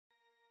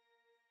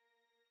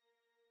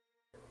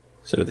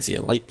So do they see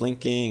a light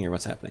blinking, or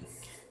what's happening?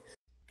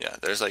 Yeah,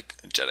 there's like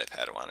a Jedi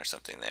Padawan or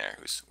something there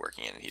who's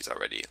working in, and he's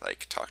already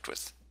like talked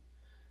with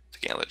the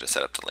Gantler to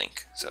set up the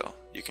link. So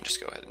you can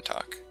just go ahead and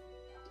talk.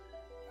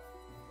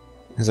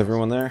 Is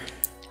everyone there?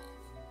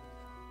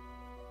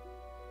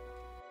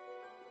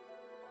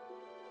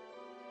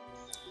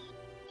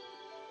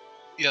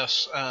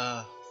 Yes,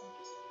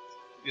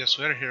 yes,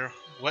 we're here.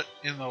 What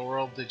in the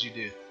world did you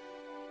do?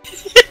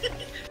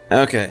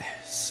 Okay,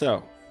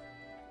 so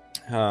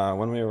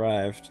when we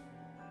arrived,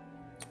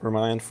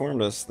 Ramai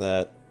informed us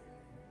that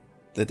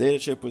the data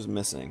chip was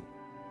missing.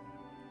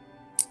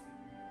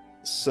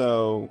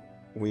 So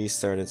we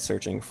started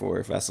searching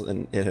for Vessel,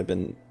 and it had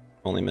been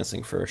only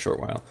missing for a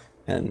short while.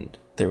 And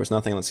there was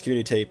nothing on the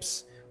security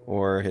tapes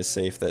or his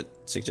safe that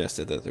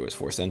suggested that there was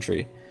forced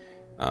entry.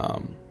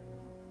 Um,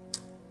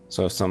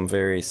 so some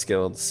very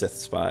skilled Sith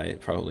spy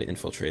probably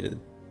infiltrated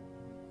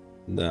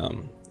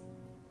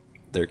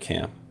their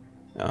camp,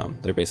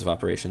 their base of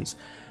operations.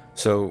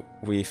 So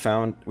we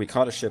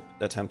caught a ship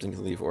attempting to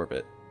leave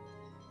orbit,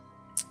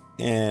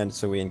 and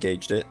so we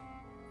engaged it.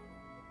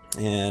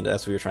 And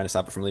as we were trying to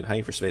stop it from leaving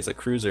hyperspace, a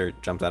cruiser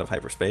jumped out of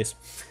hyperspace.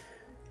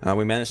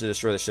 We managed to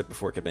destroy the ship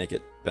before it could make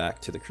it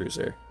back to the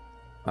cruiser.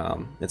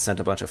 It sent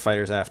a bunch of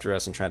fighters after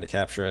us and tried to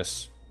capture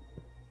us.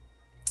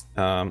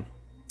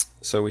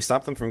 So we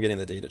stopped them from getting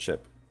the data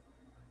chip.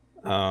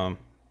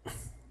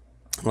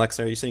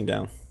 Alexa, are you sitting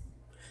down?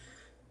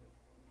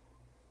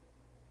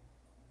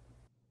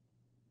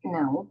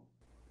 No.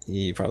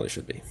 You probably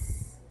should be.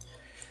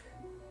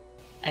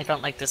 I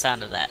don't like the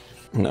sound of that.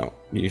 No,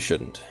 you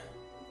shouldn't.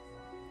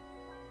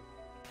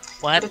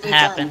 What have you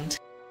happened?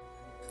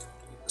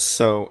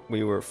 So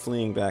we were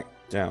fleeing back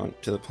down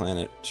to the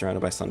planet,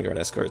 surrounded by Sun Guard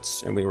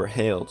escorts, and we were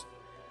hailed.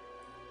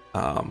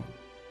 Darth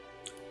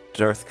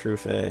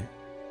Krufe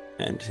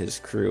and his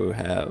crew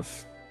have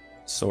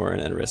Soren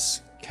and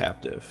Riss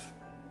captive.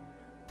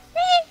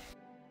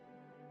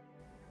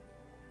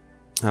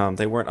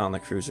 They weren't on the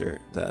cruiser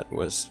that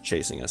was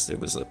chasing us. It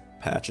was a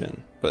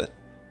patch-in, but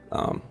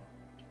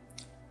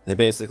they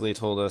basically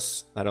told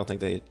us, I don't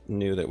think they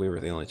knew that we were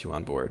the only two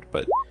on board,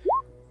 but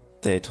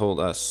they told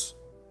us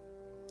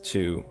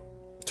to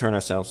turn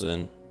ourselves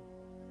in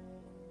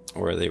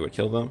or they would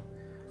kill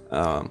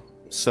them.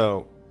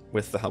 So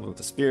with the help of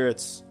the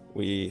spirits,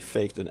 we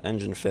faked an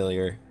engine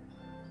failure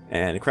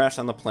and crashed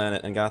on the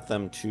planet and got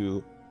them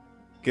to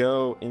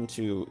go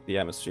into the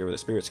atmosphere where the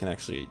spirits can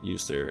actually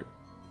use their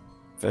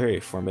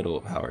very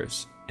formidable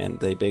powers. And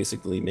they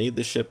basically made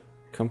the ship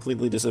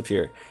completely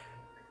disappear.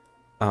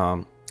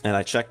 And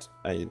I checked,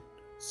 I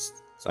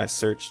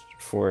searched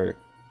for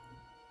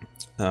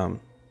Soren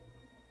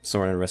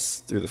and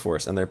Riss through the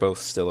Force, and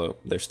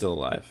they're still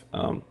alive.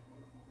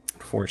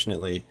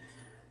 Fortunately,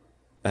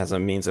 as a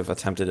means of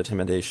attempted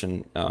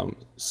intimidation,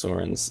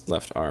 Soren's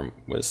left arm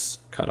was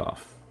cut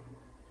off.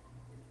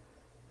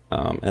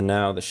 And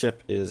now the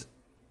ship is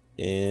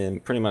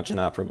pretty much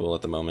inoperable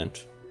at the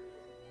moment,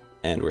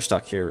 and we're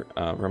stuck here.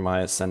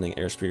 Ramai is sending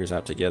airspeeders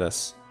out to get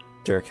us.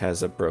 Dirk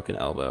has a broken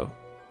elbow,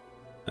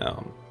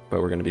 but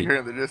we're going to be... You hear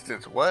in the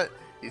distance, what?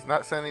 He's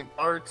not sending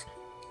parts?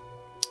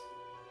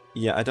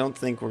 Yeah, I don't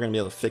think we're going to be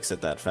able to fix it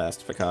that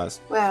fast, because...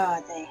 Where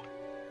are they?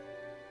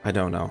 I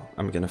don't know.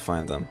 I'm going to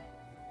find them.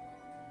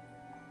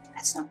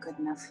 That's not good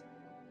enough.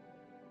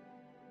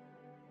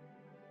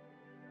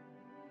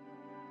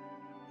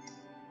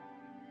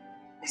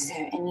 Is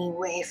there any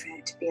way for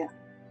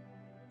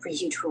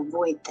you to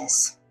avoid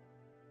this?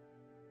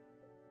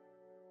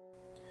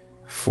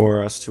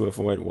 For us to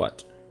avoid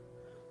what?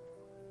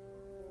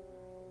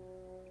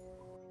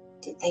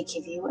 Did they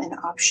give you an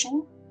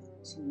option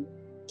to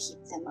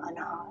keep them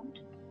unharmed?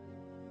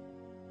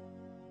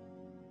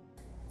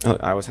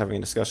 I was having a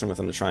discussion with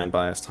them to try and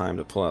buy us time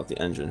to pull out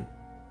the engine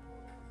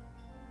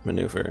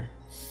maneuver,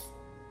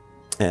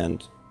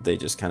 and they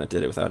just kind of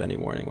did it without any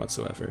warning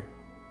whatsoever.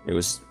 It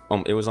was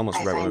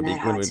almost right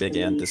when we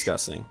began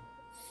discussing.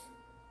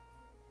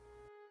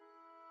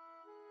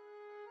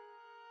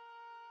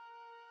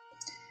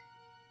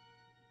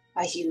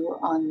 Are you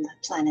on the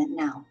planet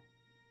now?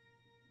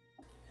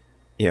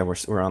 Yeah,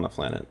 we're on the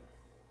planet.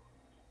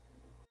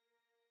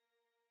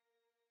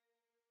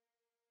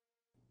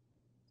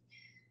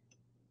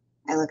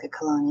 I look at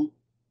Kalani.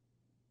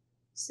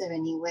 Is there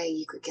any way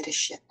you could get a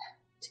ship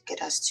to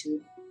get us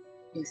to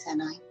New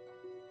Thenai?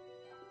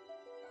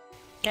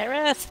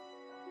 Gareth!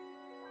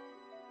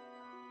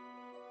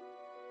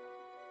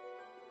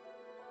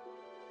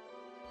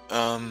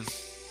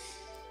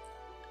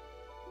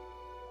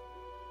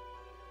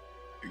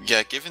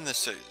 Yeah, given the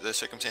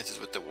circumstances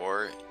with the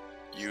war,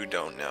 you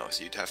don't know,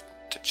 so you'd have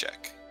to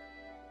check.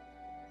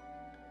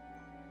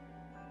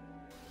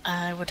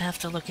 I would have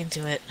to look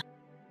into it.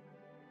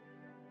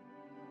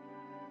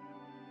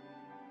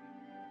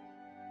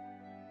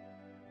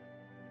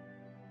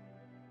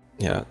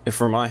 Yeah,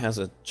 if Ramai has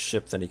a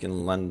ship that he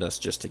can lend us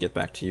just to get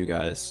back to you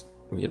guys,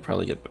 we could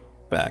probably get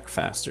back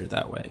faster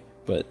that way,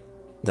 but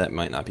that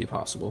might not be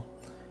possible.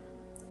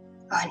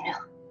 Oh no.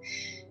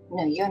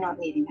 No, you're not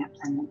leaving that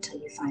planet until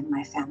you find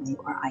my family,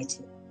 or I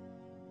do.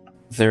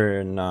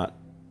 They're not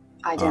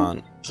I don't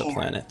on the care.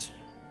 planet.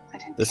 I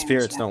don't The care what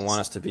spirits you don't have want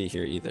to us to be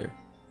here either.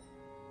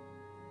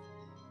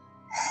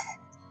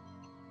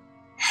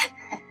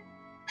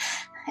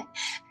 say.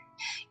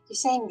 You're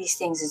saying these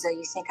things as though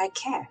you think I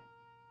care.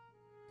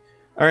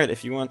 Alright,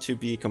 if you want to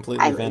be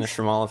completely I leave. vanished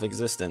from all of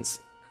existence,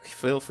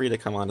 feel free to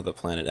come onto the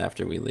planet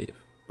after we leave.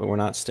 But we're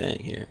not staying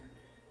here.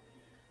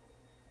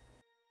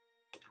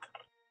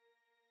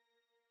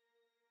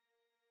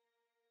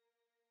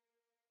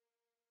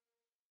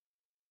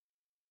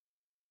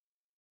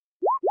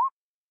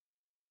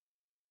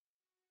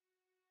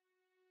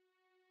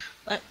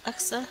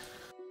 Alexa?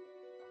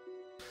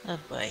 Oh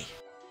boy.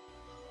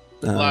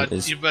 Lad,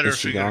 Is you better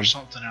she figure gone?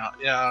 something out.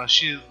 Yeah,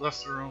 she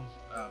left the room.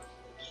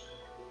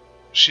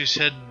 She's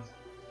heading,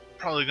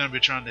 probably going to be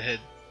trying to head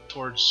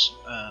towards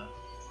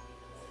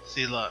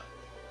Thela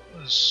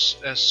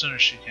as soon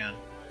as she can.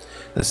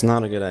 That's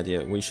not a good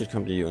idea. We should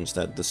come to you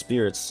instead. The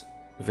spirits,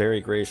 very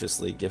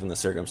graciously, given the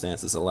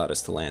circumstances, allowed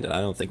us to land, and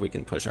I don't think we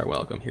can push our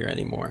welcome here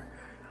anymore.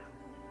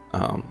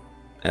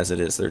 As it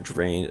is, they're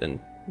drained and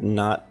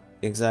not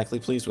exactly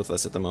pleased with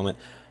us at the moment.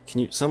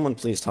 Can someone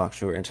please talk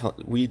to her and tell?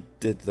 We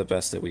did the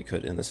best that we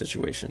could in the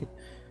situation.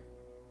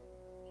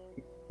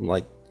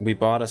 Like, we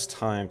bought us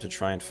time to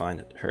try and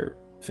find her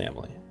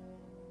family.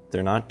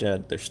 They're not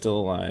dead, they're still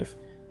alive,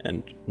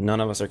 and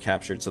none of us are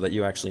captured so that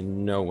you actually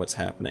know what's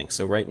happening.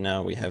 So right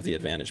now we have the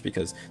advantage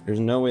because there's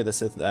no way the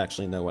Sith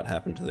actually know what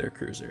happened to their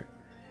cruiser.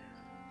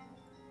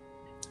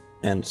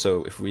 And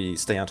so if we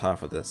stay on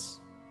top of this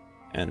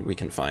and we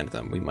can find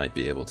them, we might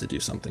be able to do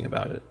something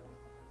about it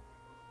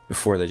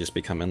before they just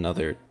become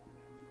another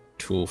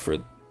tool for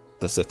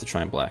the Sith to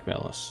try and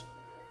blackmail us.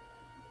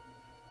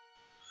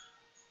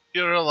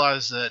 You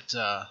realize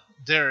that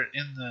they're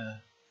in the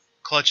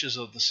clutches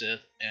of the Sith,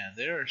 and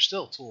they are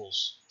still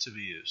tools to be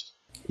used.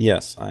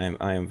 Yes, I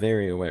am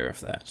very aware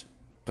of that.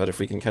 But if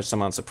we can catch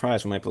them on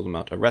surprise, we might pull them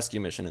out a rescue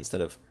mission instead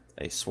of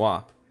a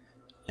swap.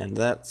 And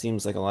that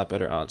seems like a lot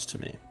better odds to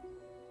me.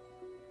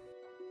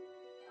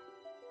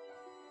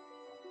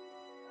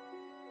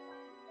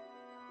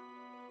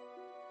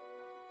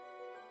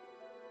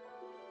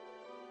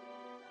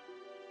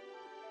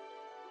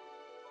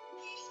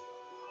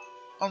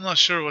 I'm not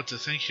sure what to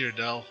think here,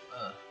 Del.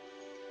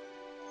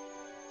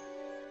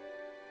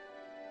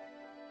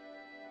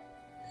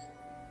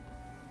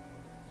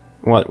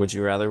 What, would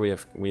you rather we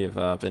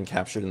have been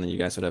captured and then you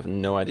guys would have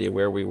no idea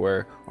where we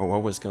were or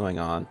what was going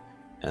on?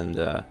 And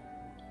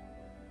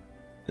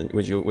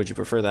would you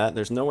prefer that?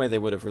 There's no way they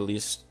would have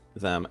released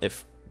them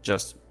if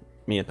just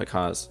me and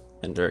Pakaz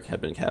and Dirk had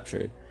been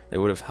captured. They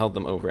would have held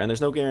them over, and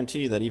there's no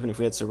guarantee that even if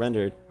we had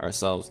surrendered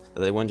ourselves,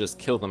 that they wouldn't just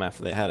kill them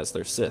after they had us.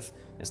 They're Sith.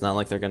 It's not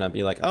like they're gonna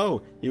be like,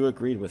 "Oh, you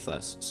agreed with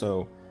us."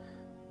 So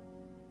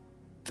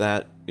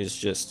that is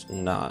just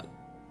not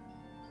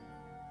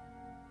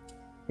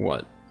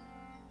what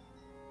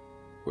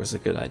was a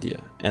good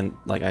idea. And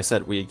like I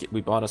said, we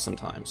bought us some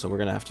time, so we're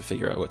gonna have to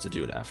figure out what to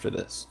do after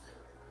this.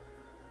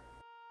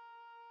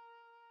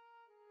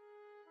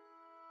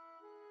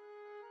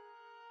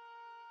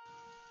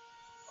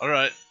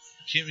 Alright,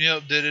 keep me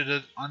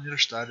updated on your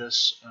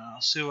status.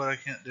 I'll see what I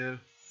can't do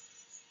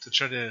to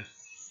try to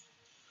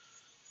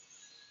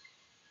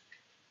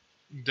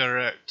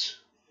direct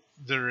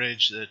the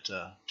rage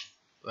that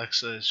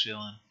Lexa is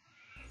feeling.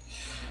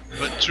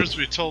 But truth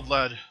be told,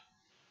 lad,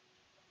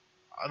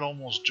 I'd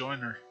almost join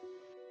her.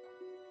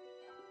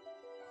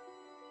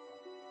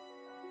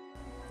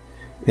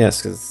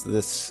 Yes, because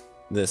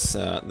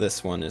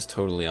this one is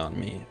totally on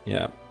me.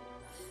 Yeah,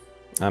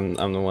 I'm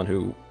the one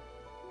who.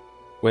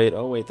 Wait,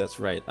 oh wait, that's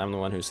right. I'm the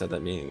one who said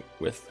that meeting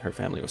with her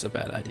family was a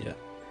bad idea.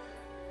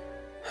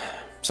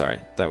 Sorry,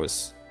 that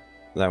was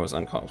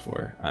uncalled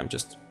for. I'm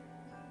just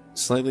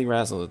slightly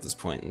razzled at this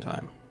point in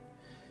time.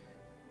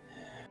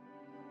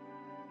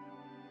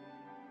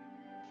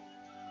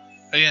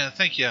 Again,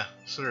 thank you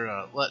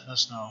for letting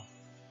us know.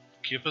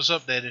 Keep us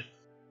updated.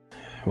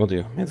 Will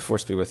do. May the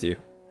force be with you.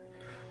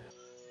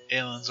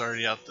 Aylin's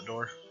already out the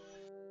door.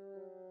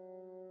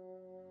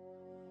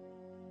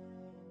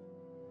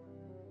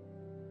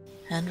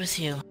 And with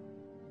you.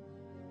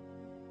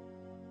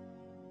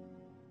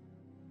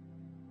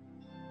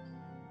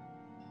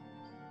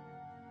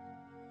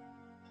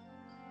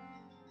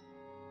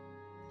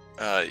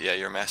 Yeah,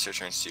 your master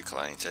turns to you,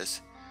 Kalani, and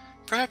says,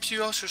 "Perhaps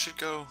you also should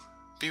go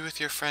be with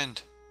your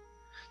friend.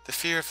 The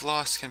fear of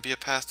loss can be a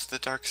path to the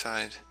dark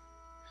side."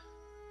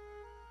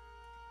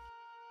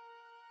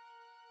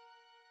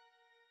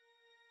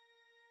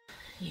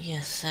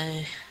 Yes,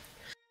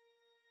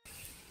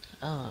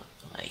 oh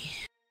boy.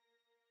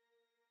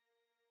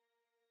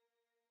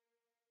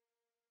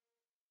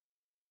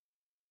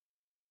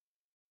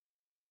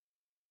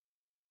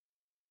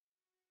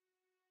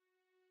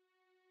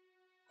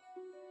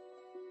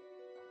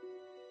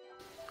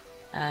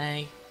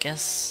 I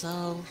guess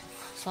I'll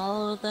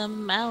follow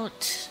them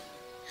out,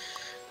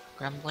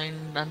 grumbling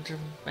under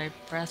my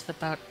breath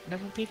about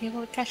never being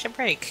able to catch a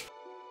break.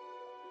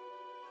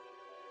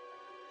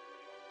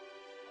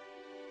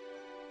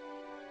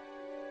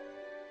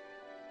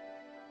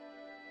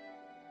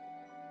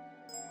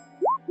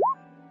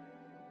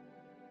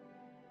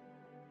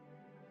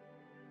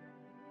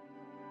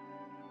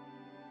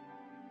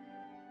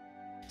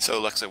 So,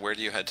 Lexa, where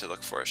do you head to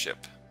look for a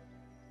ship?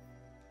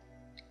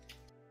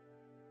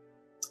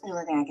 The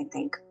only thing I can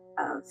think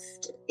of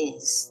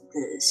is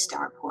the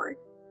starport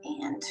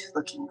and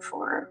looking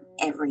for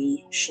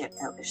every ship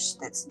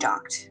that's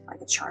docked,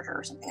 like a charter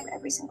or something, of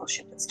every single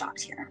ship that's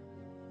docked here.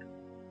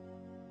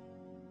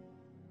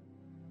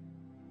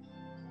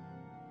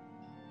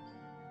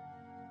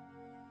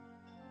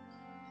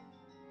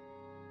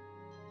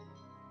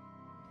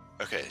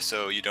 Okay,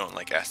 so you don't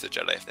like ask the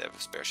Jedi if they have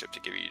a spare ship to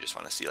give you. You just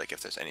want to see like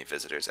if there's any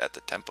visitors at the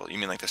temple. You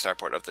mean like the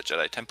starport of the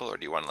Jedi Temple, or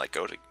do you want to like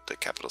go to the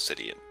capital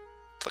city and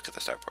look at the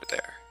starport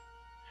there?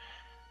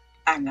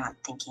 I'm not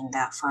thinking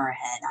that far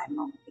ahead. I'm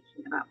only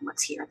thinking about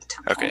what's here at the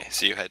temple. Okay,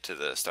 so you head to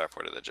the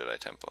starport of the Jedi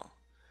Temple.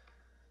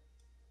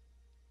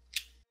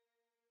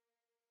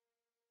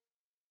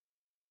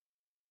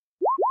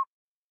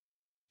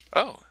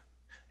 Oh,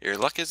 your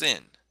luck is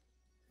in.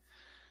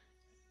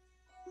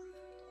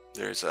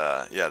 There's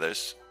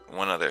there's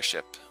one other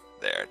ship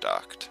there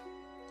docked.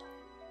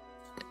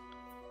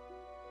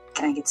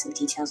 Can I get some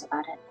details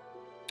about it?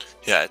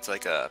 Yeah, it's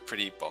like a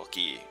pretty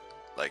bulky,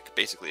 like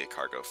basically a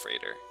cargo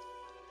freighter.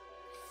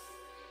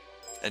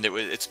 And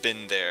it's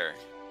been there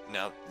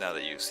now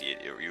that you see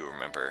it, you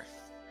remember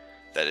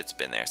that it's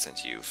been there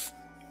since it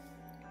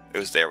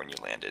was there when you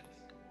landed.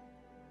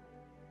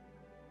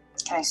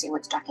 Can I see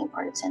which docking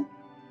port it's in?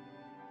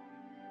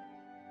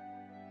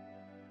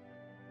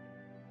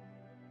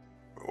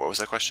 What was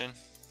that question?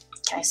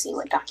 Can I see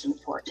what docking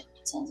port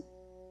it's in?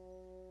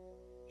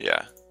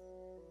 Yeah.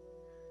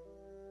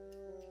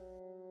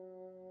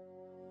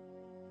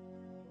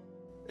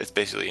 It's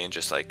basically in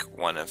just like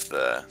one of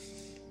the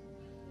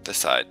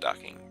side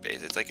docking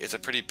bays. It's a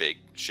pretty big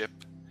ship,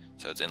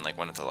 so it's in like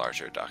one of the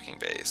larger docking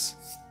bays.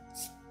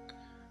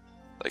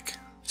 Like,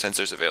 since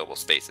there's available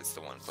space, it's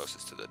the one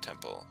closest to the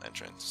temple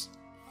entrance.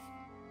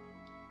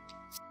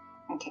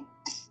 Okay.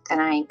 Then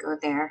I go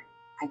there,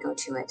 I go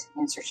to it,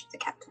 and search the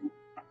captain.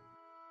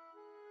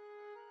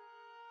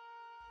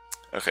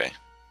 Okay.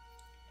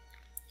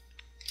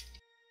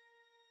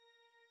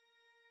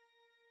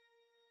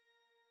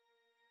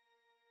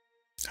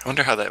 I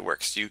wonder how that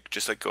works. Do you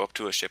just like go up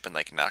to a ship and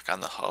like knock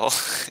on the hull?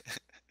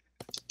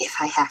 If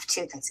I have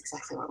to, that's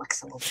exactly what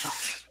Lexa will do.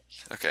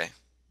 Okay.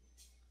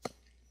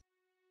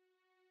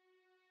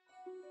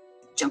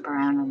 Jump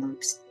around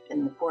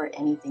in the port,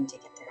 anything to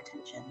get their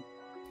attention.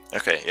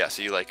 Okay, yeah,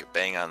 so you like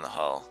bang on the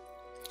hull,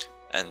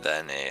 and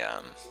then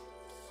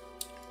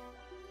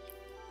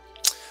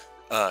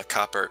a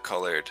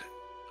copper-colored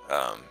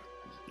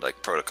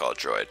like protocol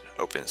droid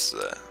opens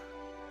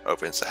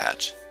the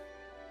hatch.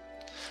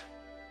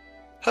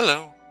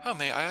 Hello, how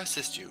may I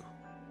assist you?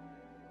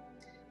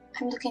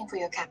 I'm looking for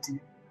your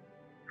captain.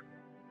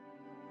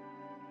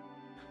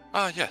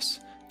 Ah, yes.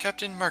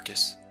 Captain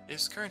Marcus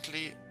is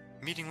currently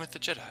meeting with the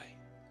Jedi.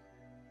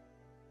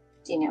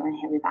 Do you know when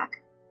he'll be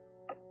back?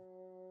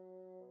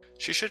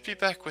 She should be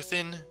back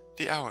within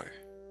the hour.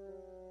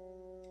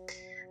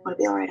 Would it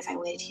be alright if I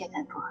waited here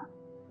then for her?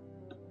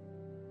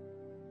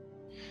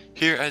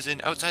 Here as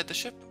in outside the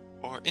ship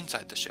or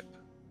inside the ship?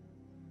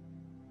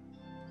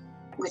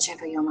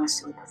 Whichever your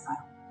master would prefer.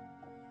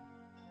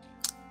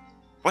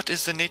 What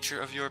is the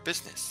nature of your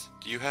business?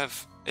 Do you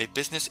have a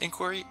business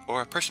inquiry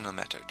or a personal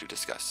matter to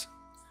discuss?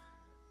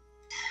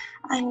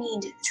 I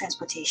need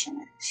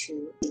transportation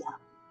to Ila.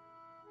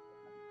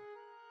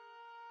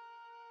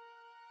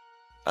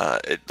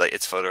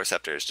 Its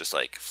photoreceptor is just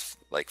like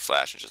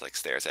flash and just like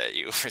stares at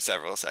you for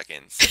several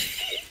seconds.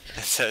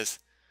 It says,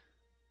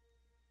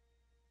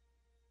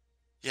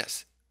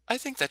 "Yes, I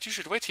think that you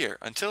should wait here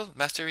until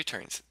Master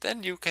returns.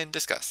 Then you can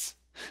discuss."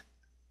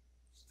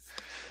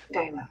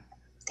 Very well.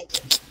 Thank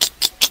you.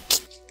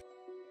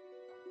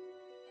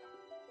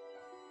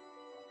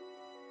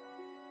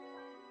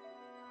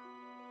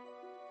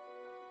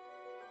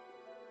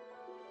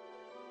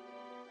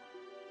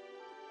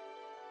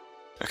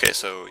 Okay,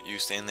 so you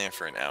stand there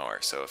for an hour.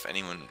 So if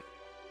anyone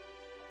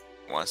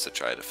wants to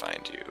try to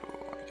find you,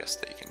 I guess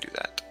they can do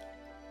that.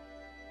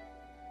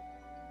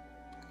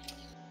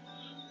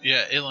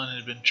 Yeah, Aelin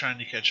had been trying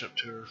to catch up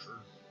to her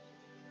for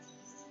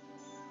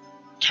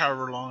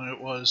however long it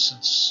was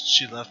since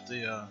she left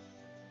the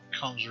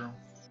comms room.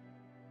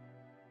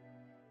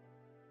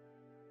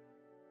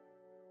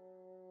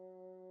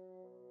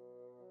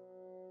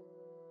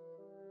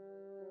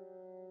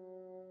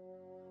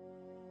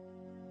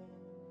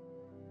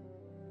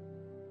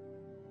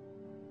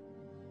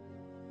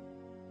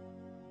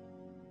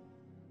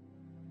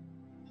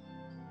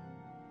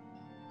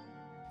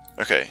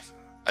 Okay,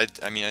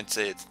 I'd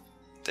say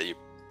that you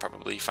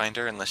probably find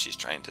her unless she's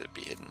trying to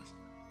be hidden.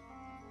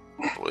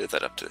 We'll leave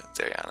that up to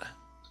Zariana.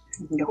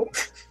 Nope.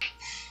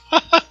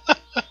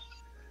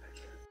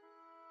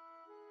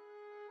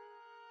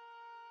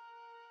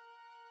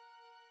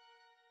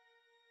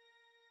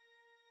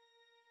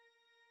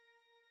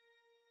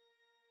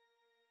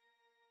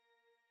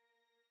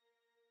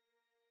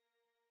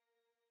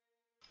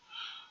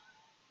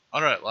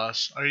 Alright,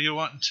 lass. Are you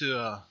wanting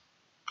to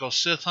go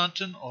Sith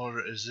hunting,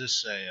 or is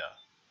this a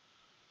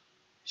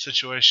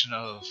situation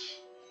of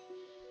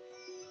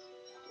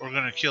we're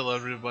gonna kill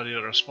everybody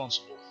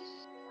responsible.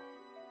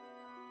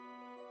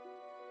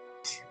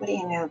 What do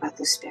you know about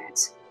the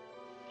spirits?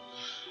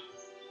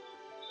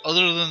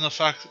 Other than the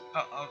fact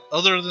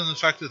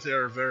that they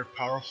are very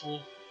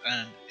powerful,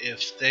 and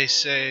if they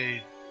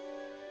say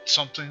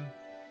something,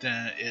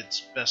 then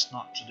it's best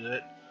not to do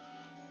it.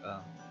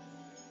 Um,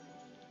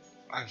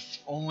 I've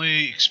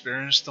only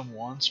experienced them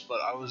once,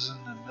 but I was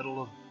in the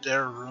middle of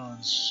their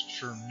ruins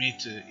for me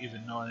to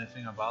even know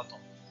anything about them.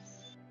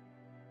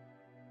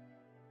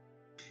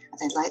 Are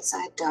they light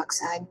side, dark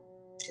side?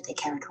 Do they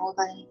care at all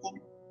about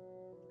anything?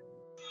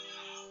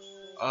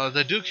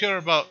 They do care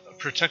about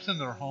protecting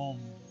their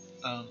home.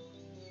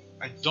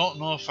 I don't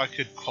know if I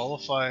could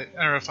qualify,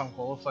 or if I'm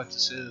qualified to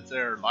say that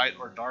they're light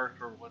or dark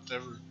or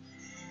whatever,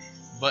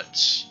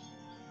 but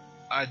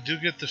I do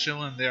get the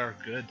feeling they are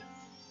good.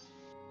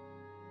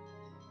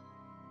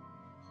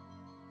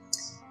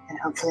 And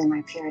hopefully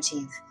my purity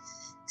of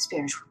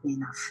spirit will be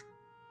enough.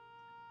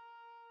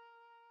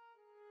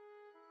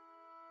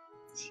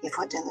 If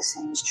what Dell is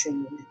saying is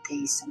true, that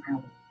they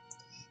somehow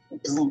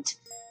blinked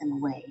them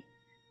away,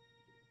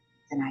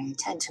 then I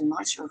intend to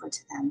march over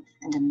to them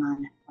and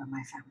demand where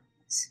my family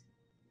is.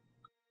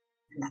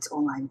 And that's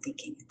all I'm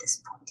thinking at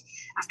this point.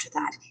 After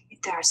that,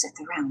 if there are Sith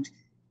around,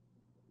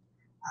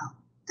 well,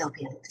 there'll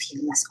be a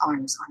few less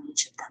arms on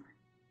each of them.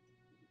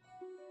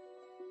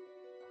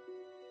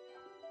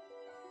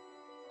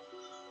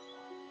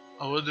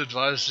 I would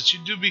advise that you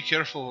do be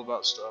careful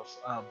about stuff,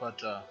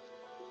 but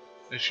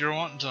if you're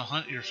wanting to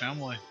hunt your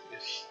family,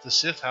 if the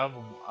Sith have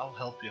them, I'll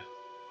help you.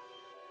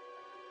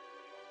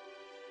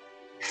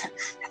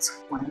 That's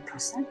one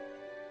person.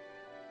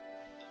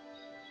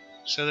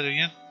 Say that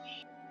again?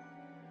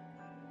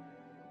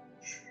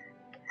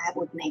 That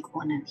would make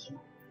one of you.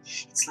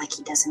 It's like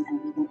he doesn't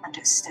even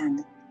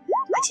understand.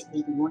 I didn't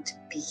even want to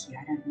be here.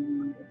 I don't even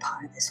want to be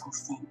part of this whole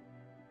thing.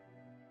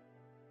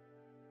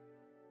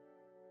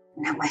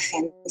 Now my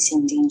family's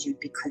in danger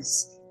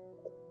because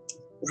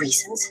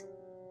reasons?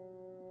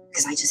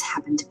 Because I just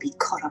happened to be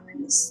caught up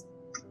in this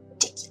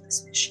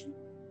ridiculous mission.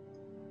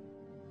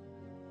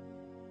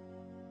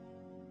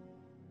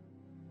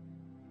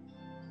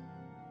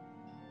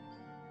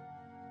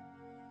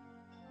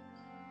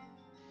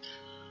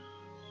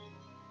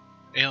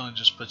 Aelin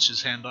just puts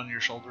his hand on your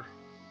shoulder.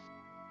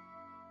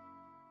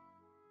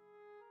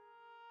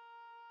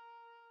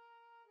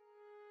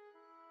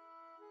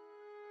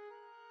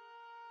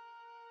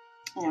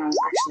 You know, I was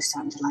actually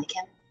starting to like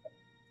him.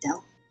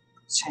 Dell.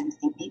 I was trying to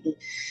think maybe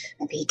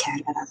he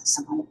cared about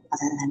someone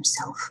other than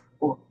himself,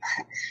 or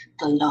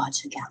the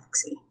larger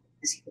galaxy,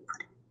 as he would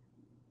put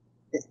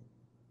it.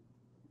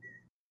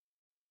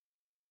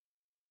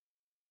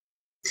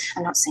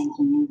 I'm not saying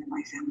he knew that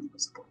my family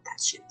was aboard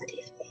that ship, but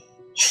if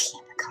he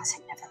and Picasso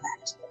had never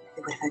left,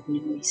 they would have had no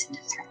reason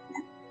to threaten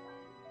them.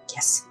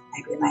 Yes,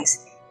 I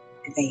realize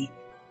they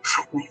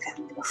had my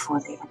family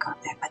before they ever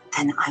got there, but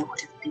then I would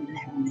have been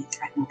there when they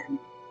threatened them.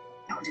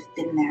 I would have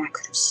been there, I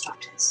could have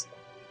stopped us.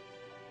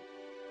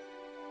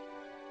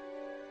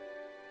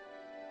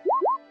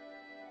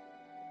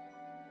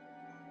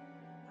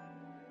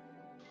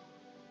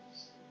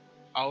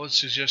 I would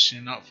suggest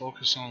you not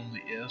focus on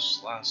the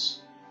ifs,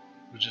 last.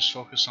 We just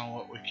focus on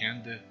what we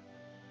can do.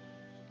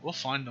 We'll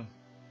find them.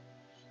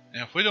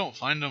 And if we don't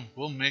find them,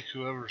 we'll make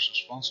whoever's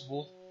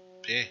responsible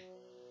pay.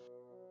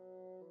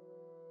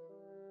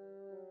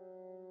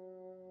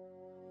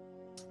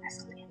 I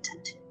fully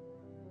intend to.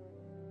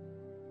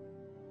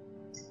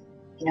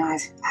 You know, I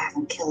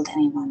haven't killed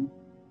anyone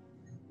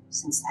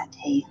since that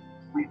day,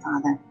 my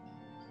father.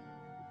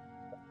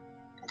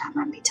 But that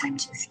might be time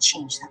to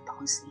change that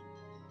policy.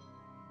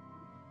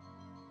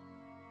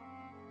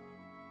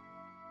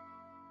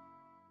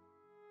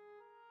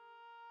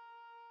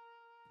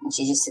 And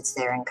she just sits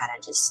there and kind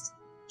of just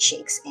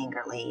shakes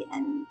angrily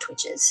and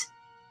twitches.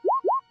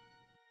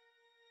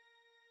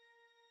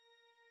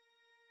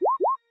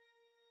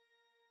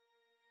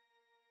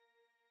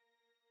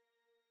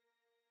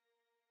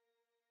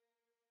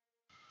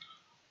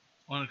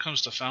 When it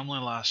comes to family,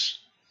 lass,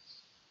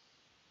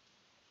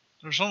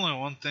 there's only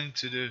one thing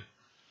to do.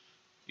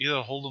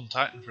 Either hold them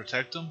tight and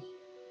protect them,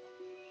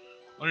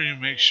 or you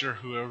make sure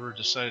whoever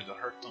decided to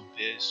hurt them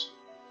pays.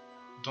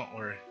 Don't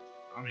worry,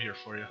 I'm here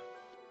for you.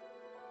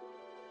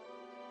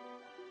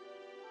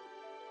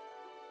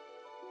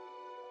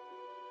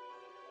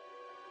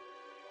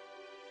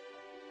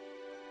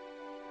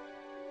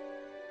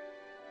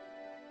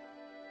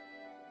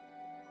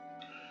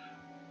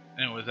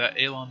 And with that,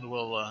 Aelin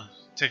will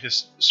take a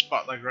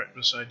spot like right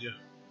beside you.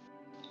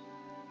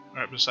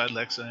 Right beside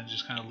Lexa, and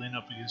just kind of lean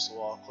up against the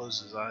wall,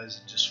 close his eyes,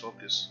 and just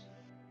focus.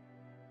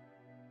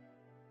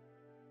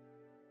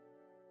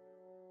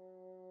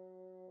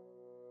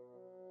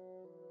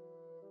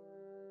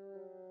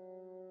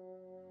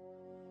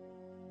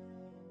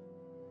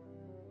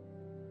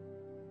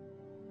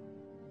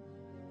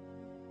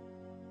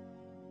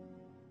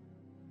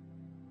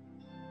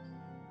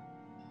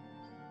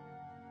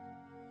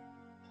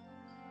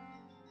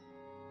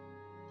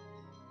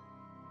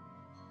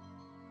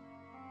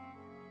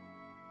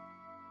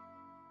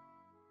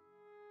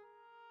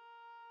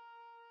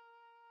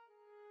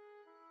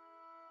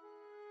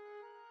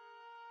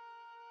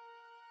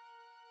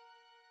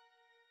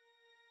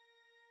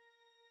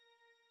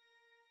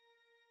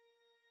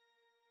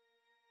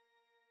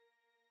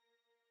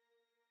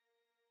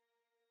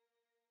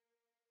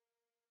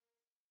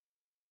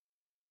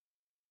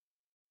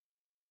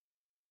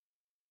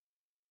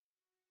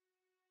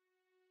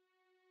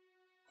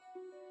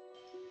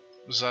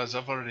 Besides,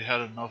 I've already had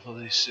enough of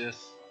these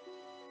Sith.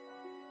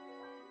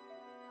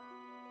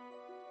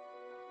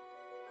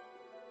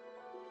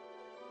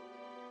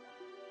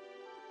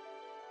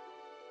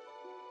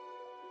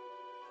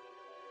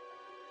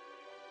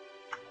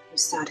 I'm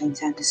starting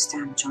to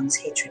understand John's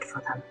hatred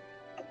for them.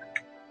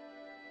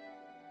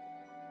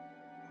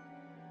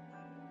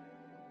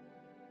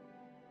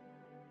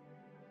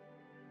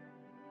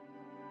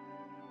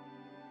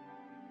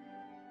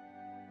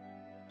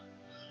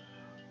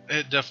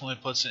 It definitely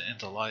puts it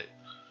into light.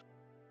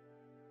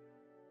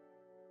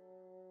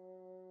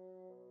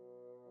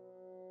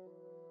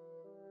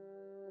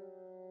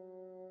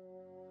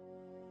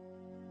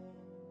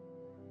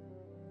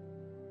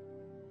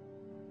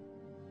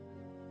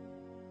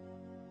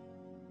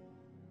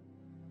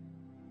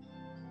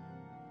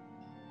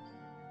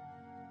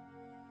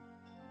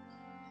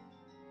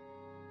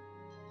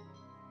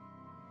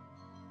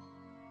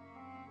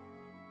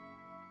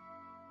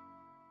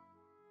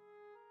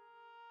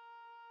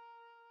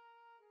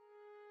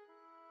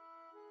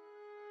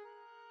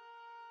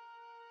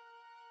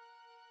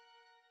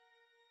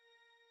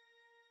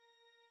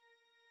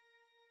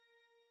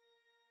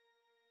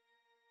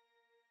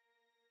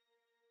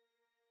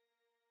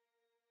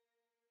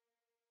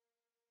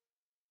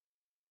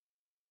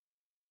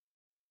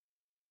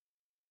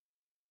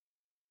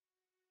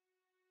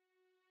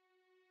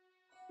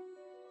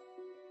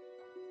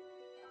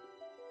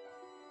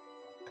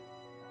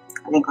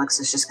 I think Lex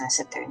is just gonna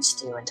sit there and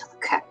stew until the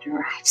captain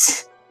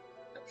arrives.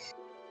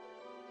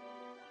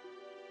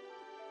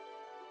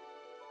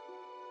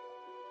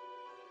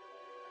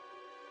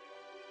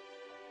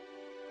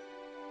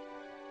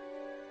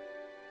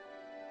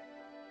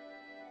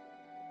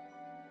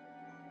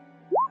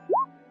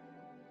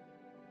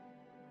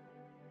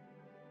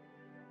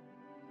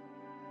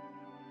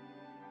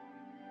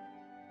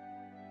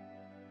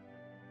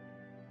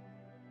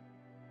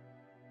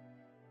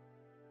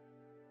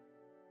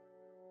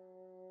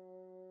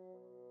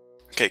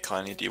 Okay,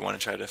 Kalani, do you want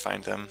to try to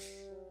find them?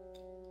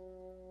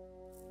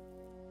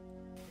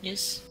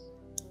 Yes.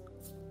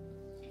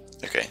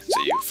 Okay,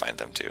 so you find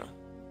them too.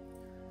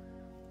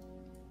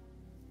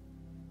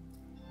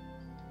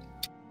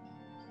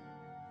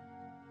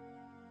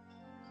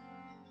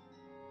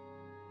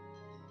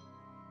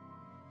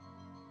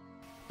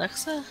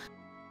 Lexa?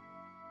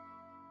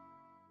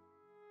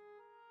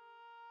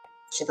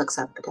 She looks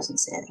up but doesn't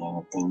say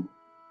anything.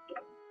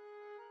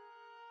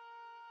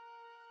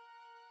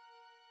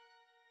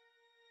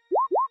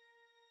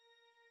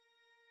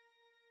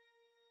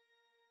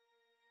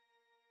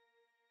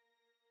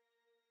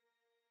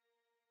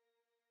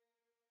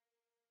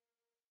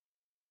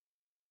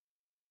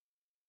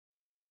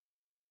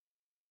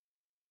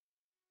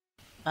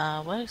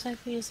 What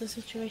exactly is the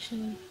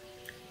situation?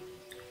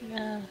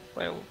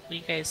 Where were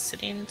you guys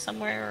sitting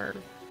somewhere or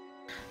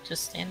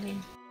just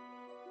standing?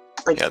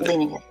 Like Yeah,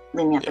 leaning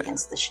up yeah.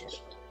 against the ship.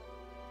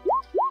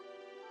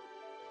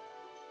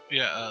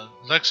 Yeah,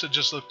 Lexa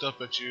just looked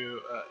up at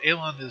you.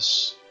 Aelon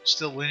is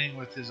still leaning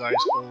with his eyes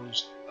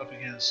closed up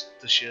against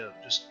the ship.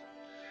 Just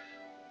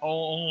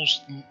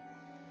almost,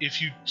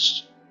 if you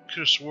could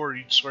have swore,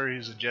 you'd swear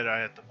he's a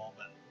Jedi at the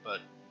moment,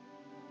 but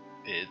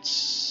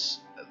it's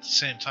at the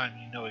same time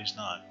you know he's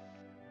not.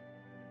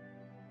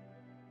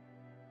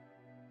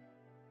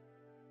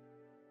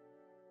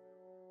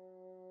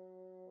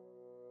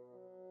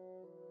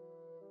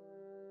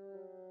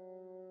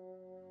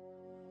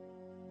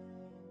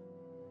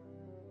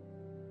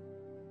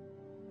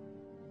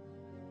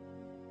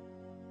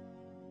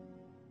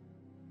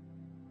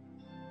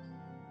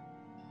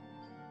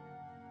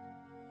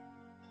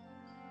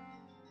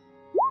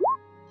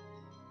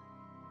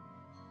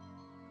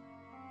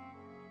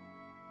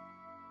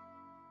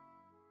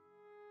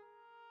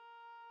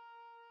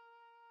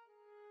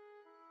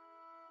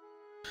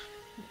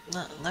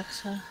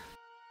 Lexa?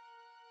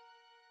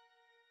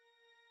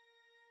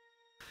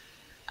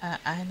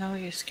 I know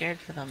you're scared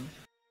for them.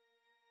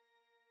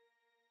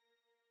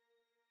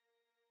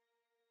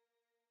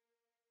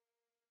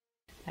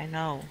 I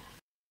know.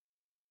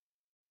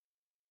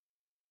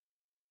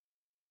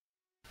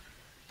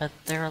 But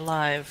they're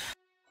alive.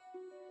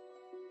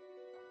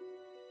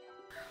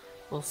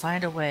 We'll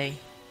find a way.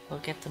 We'll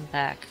get them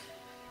back.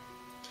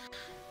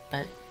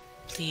 But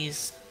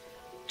please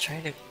try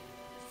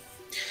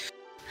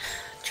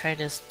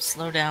to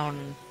slow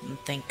down and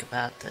think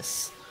about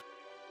this.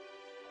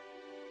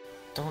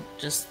 Don't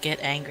just get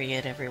angry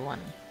at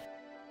everyone.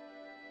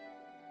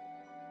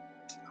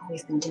 All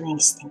we've been doing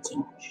is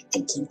thinking.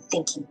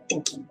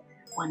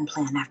 One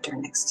plan after the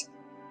next.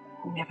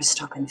 We never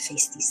stop and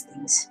face these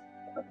things.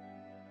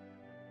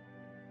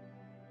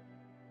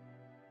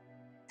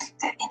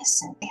 They're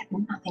innocent. They have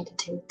nothing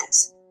to do with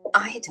this.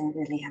 I don't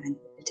really have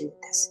anything to do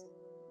with this.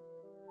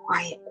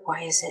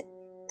 Why is it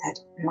that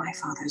my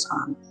father's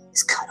arm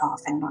is cut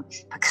off and not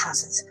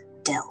Picassa's,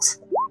 Dell's?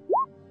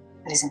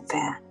 That isn't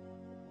fair.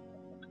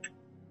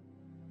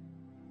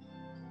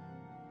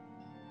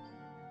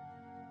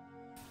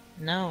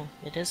 No,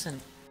 it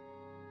isn't.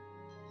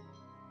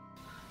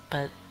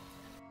 But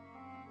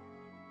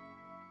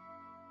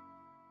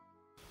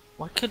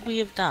What could we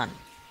have done?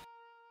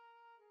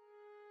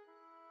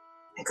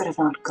 I could have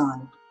not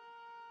gone.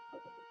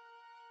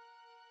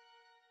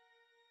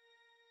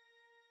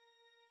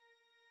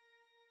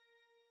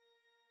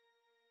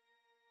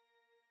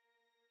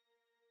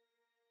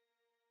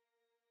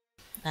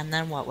 And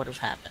then what would have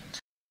happened?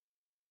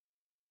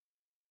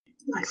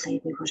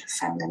 Likely we would have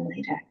found them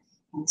later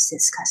in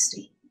Sid's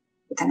custody.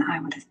 But then I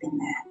would have been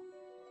there.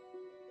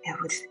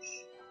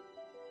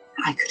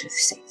 I could have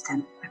saved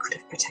them. I could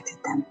have protected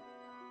them.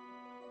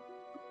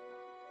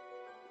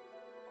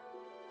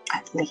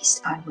 At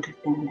least I would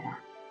have been there.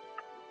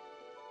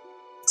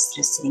 Instead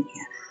of sitting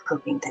here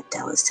hoping that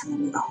Dell is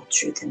telling me the whole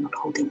truth and not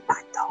holding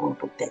back the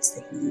horrible bits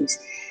that he used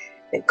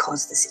that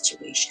caused the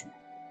situation.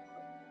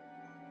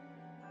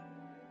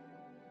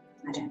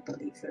 I don't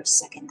believe for a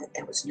second that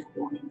there was no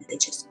warning, that they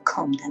just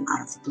combed them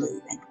out of the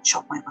blue and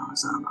chopped my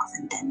mom's arm off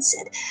and then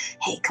said,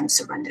 hey, come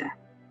surrender.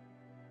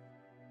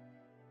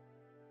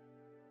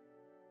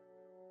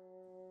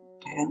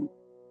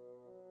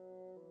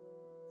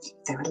 If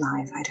they're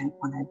alive, I don't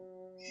want to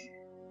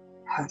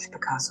hurt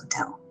Picasso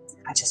Dell.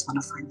 I just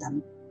want to find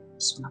them. I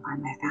just want to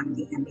find my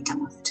family and be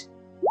done with it.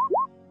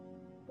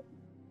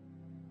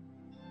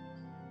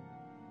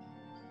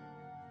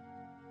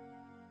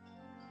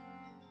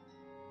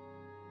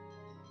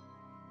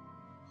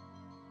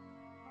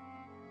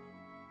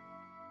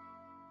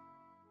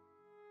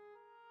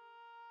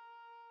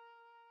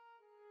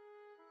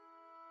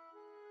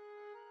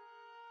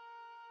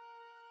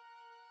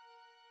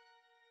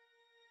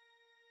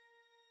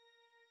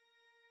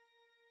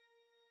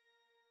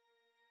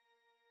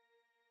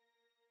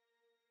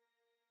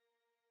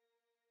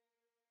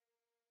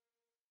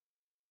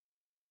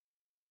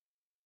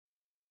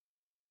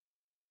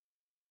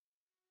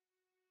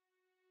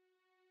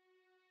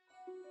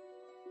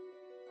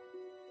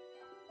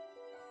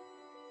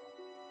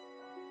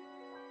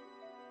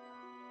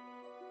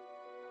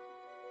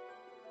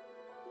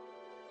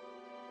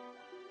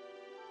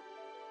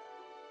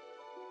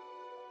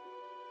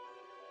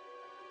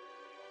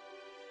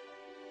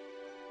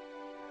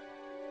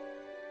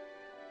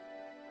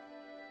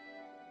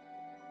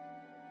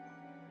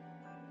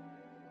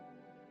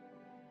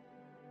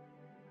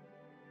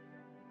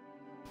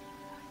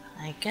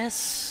 I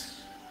guess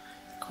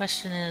the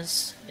question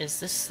is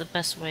this the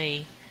best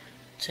way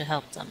to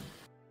help them?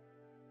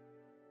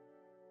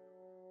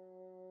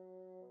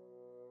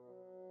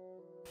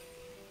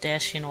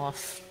 Dashing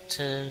off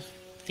to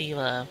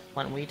Thela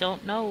when we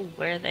don't know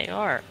where they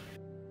are.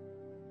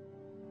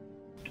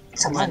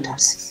 Someone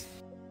does.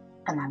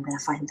 And I'm gonna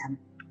find them.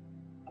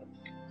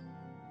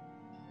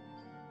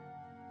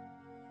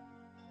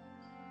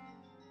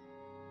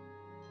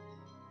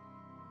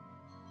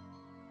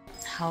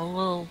 How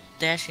will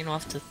dashing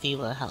off to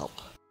Thela help?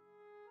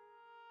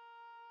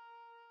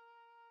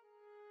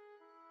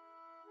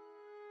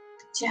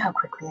 Do you know how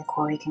quickly a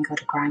quarry can go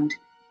to ground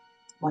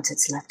once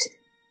it's left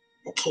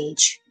the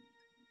cage?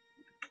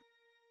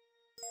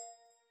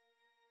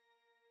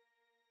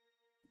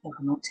 It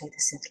will not take the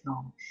Sith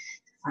long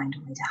to find a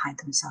way to hide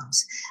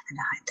themselves and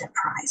to hide their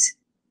prize.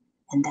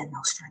 And then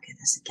they'll strike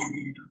at us again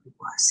and it'll be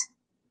worse.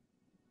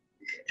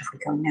 But if we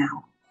go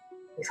now,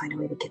 we find a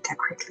way to get there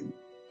quickly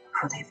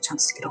before they have a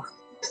chance to get off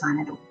the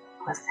planet or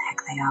wherever the heck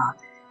they are,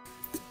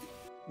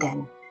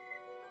 then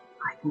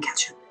I can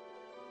catch them.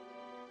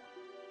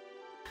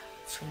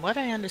 From what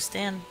I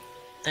understand,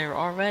 they're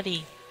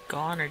already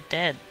gone or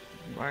dead,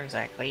 more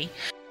exactly.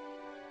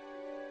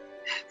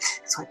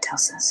 That's what Tell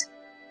says.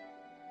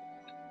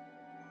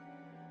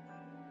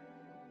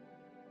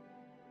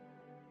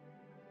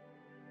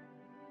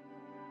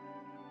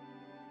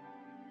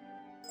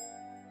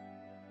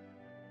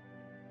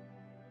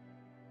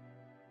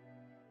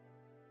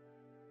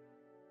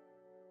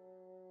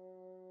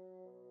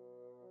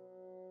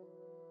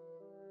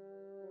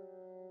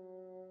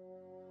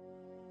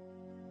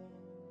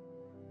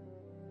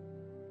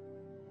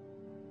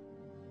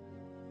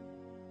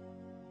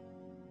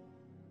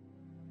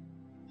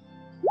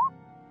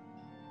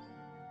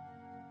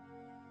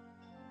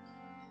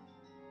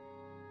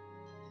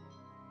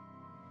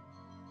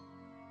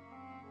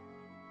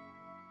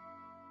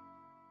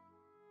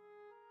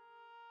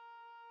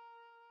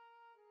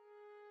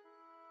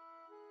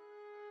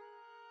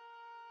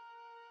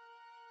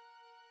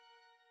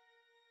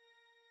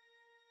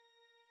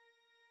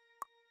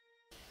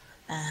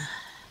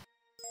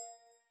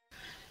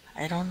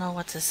 I don't know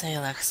what to say,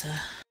 Alexa.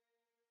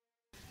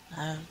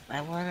 I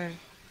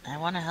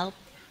wanna help.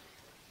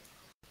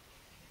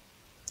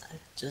 I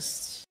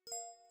just...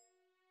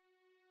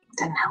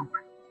 Then help.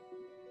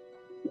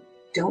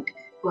 Don't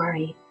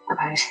worry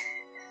about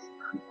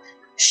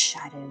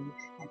shadow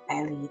that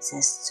barely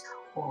exists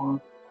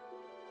or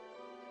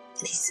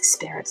these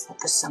spirits that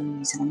for some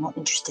reason are not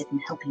interested in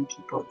helping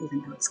people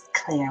even though it's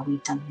clear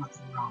we've done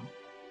nothing wrong.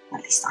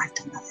 At least I've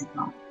done nothing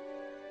wrong.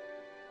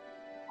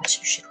 What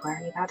you should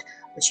worry about,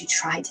 what you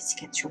tried to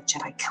get your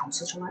Jedi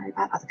Council to worry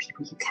about, are the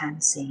people you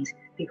can save,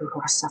 people who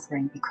are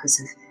suffering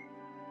because of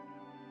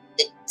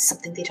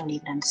something they don't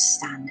even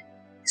understand.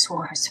 This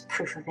war is a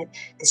proof of it.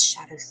 This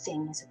shadow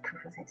thing is a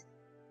proof of it.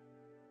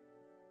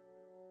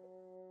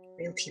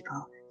 real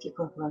people,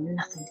 people who have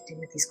nothing to do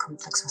with these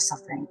conflicts or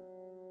suffering.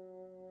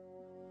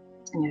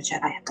 And your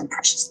Jedi have done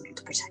precious little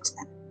to protect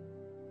them.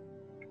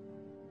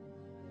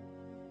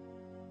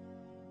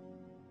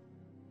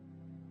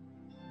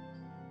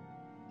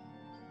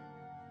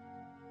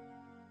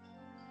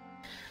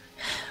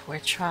 We're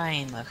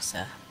trying,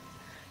 Luxa.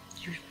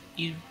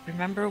 You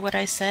remember what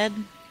I said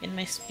in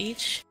my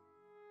speech?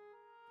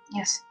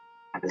 Yes,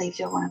 I believe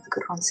you're one of the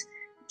good ones,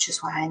 which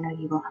is why I know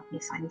you will help me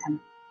find them.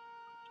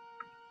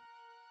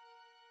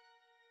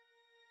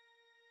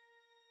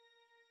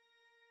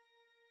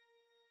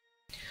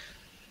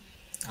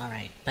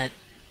 Alright, but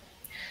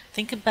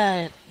think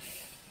about it.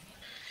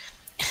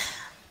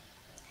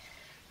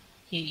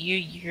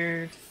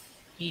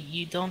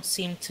 You don't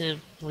seem to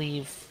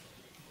believe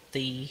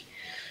the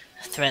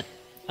threat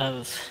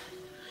of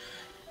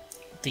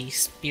the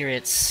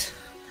spirits,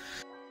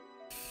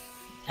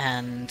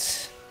 and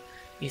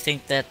you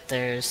think that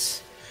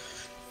there's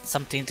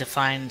something to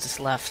find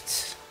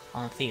left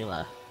on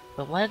Thela.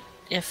 But what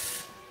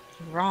if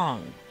you're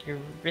wrong?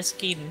 You're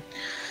risking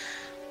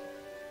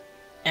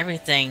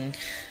everything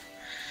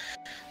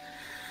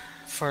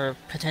for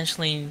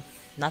potentially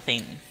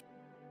nothing.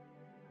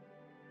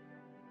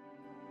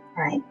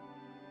 Right.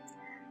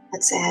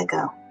 Let's say I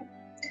go.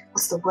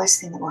 What's the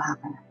worst thing that will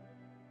happen?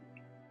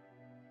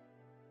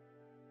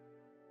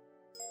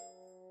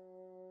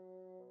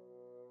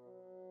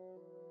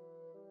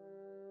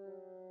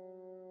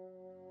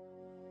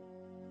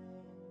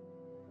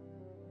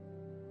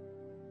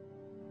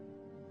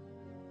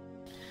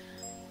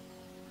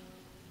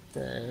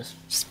 The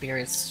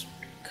spirits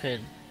could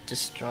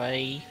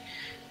destroy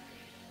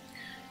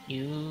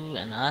you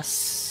and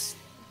us,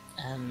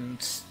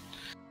 and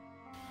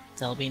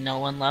there'll be no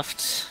one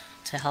left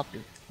to help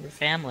your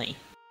family.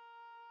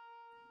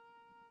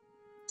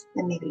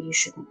 Then maybe you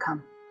shouldn't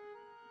come.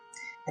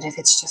 But if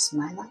it's just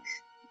my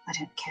life, I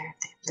don't care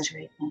if they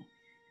obliterate me.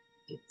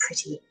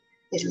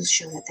 It'll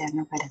show that they're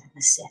no better than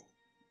the Sith.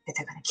 That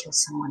they're going to kill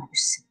someone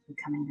who's simply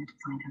coming there to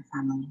find her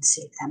family and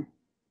save them.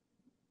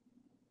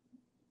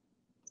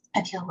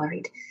 If you're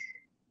worried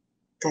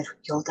that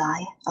you'll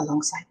die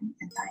alongside me,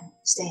 then fine,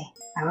 stay.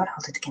 I won't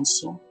hold it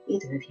against you,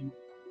 either of you.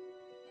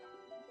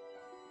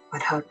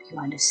 But hope you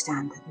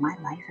understand that my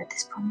life at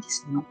this point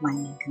is not my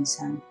main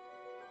concern.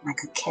 And I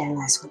could care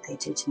less what they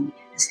do to me,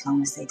 as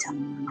long as they tell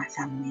me where my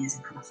family is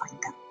and how to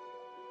find them.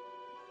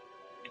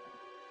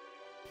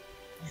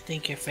 You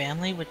think your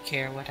family would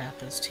care what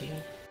happens to you?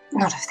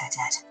 Not if they're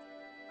dead,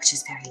 which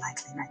is very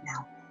likely right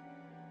now.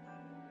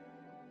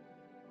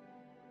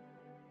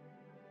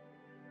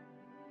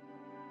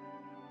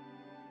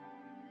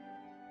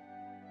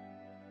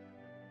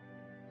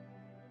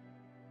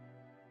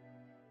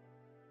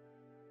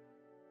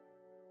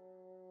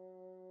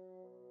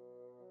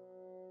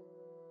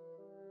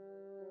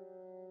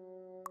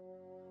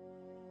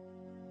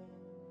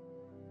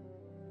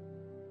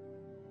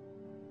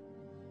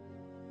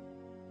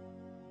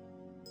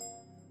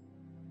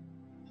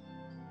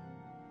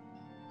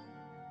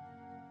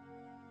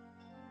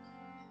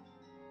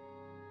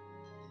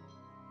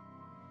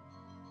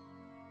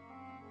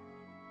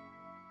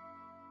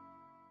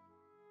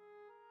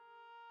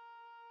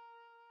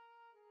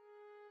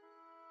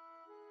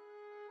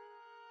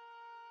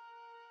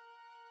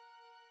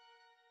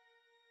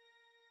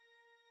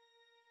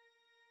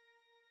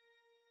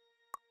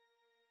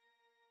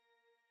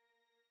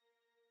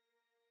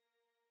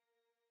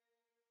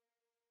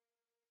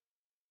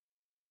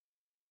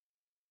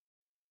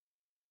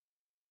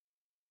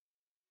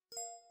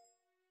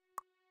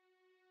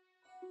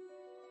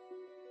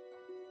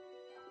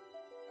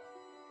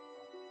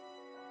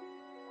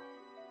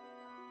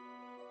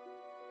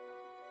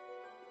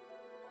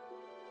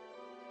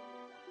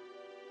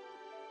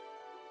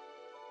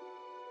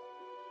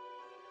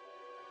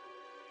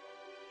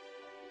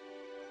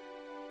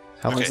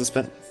 How long's Okay. this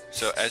been?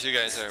 So as you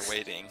guys are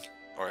waiting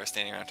or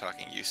standing around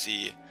talking, you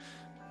see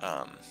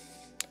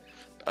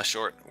a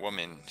short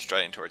woman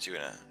striding towards you.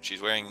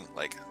 She's wearing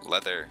like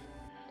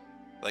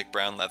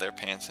brown leather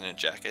pants and a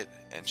jacket,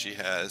 and she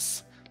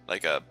has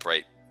like a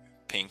bright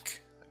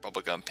pink,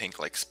 bubblegum pink,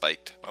 like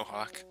spiked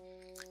mohawk,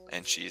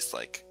 and she's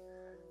like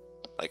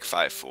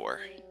 5'4".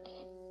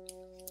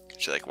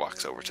 She like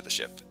walks over to the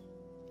ship.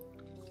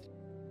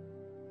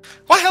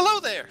 Why, hello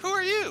there! Who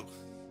are you?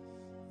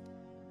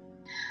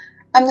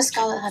 I'm the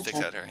Scarlet She sticks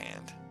Hunter. out her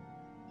hand.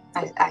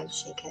 I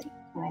shake it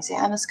and I say,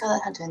 I'm a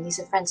Scarlet Hunter and these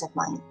are friends of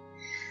mine.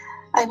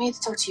 I'm here to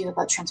talk to you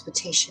about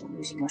transportation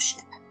using your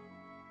ship.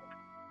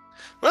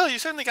 Well, you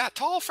certainly got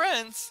tall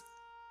friends.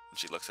 And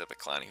she looks up at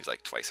Kalani, who's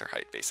like twice her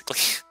height, basically.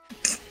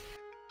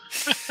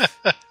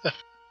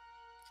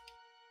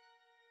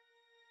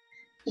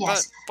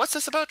 Yes, But what's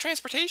this about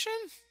transportation?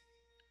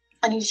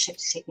 I need a ship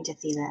to take me to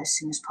Thela as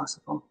soon as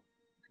possible.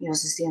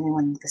 Yours is the only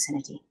one in the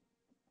vicinity.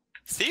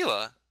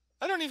 Thela?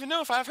 I don't even know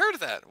if I've heard of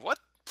that. What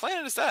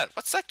planet is that?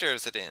 What sector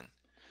is it in?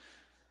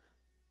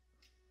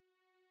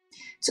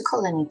 It's a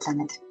colony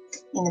planet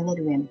in the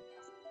Midrim.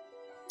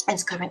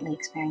 It's currently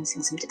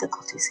experiencing some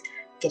difficulties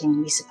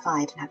getting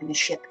resupplied and having a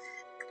ship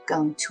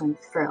going to and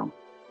fro.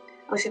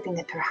 was hoping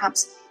that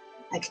perhaps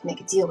I could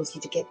make a deal with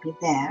you to get me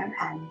there,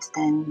 and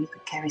then you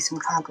could carry some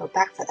cargo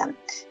back for them,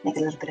 make a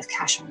little bit of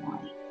cash on the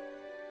way.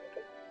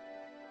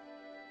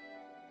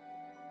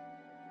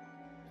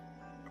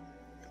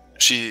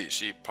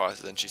 She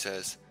pauses and she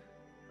says,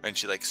 and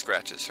she like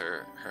scratches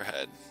her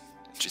head.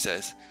 And she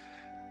says,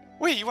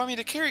 "Wait, you want me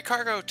to carry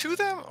cargo to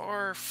them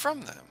or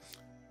from them?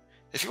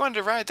 If you wanted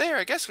to ride there,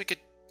 I guess we could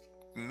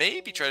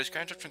maybe try to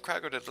scrounge up some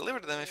cargo to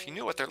deliver to them if you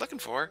knew what they're looking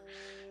for,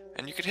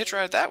 and you could hitch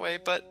ride that way.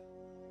 But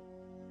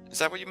is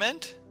that what you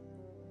meant?"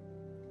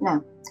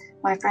 No,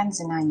 my friends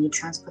and I need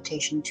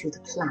transportation to the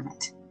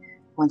planet.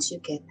 Once you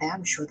get there,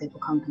 I'm sure they will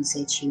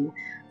compensate you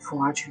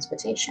for our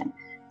transportation.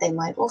 They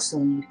might also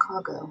need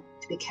cargo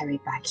to be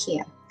carried back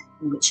here,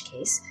 in which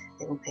case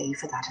they will pay you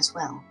for that as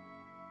well.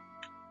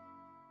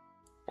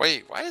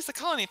 Wait, why is the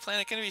colony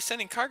planet going to be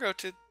sending cargo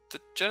to the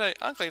Jedi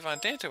Enclave on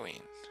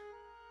Dantooine?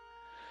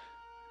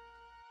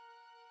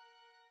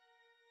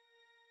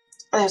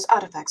 There's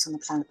artifacts on the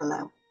planet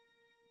below.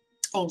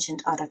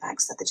 Ancient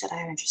artifacts that the Jedi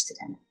are interested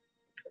in.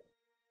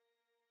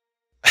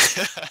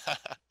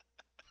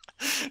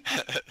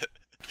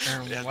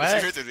 Yeah, the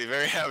What? Sith would be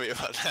very happy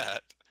about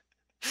that.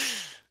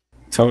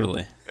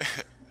 Totally.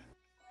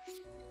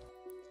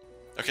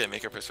 Okay,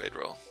 make a persuade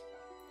roll.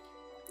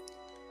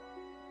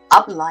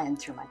 I'm lying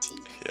through my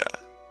teeth. Yeah.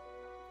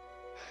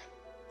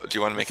 Do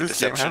you want to make a Does this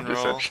game deception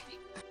have roll? deception?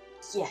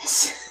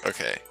 Yes.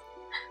 Okay.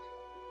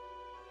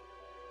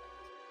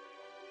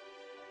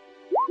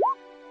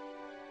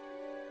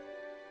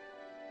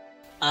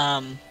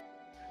 I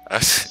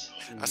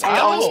was like,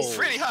 that Wow. was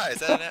pretty high. Is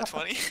that a nat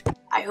 20?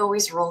 I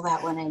always roll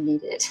that when I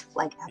need it.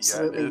 Like,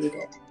 absolutely it is. need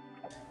it.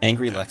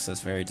 Angry Lexa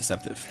is very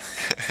deceptive.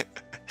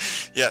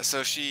 Yeah,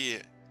 so she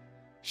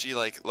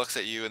like looks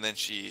at you and then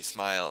she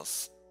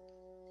smiles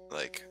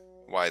like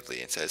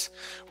widely and says,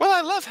 "Well,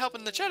 I love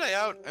helping the Jedi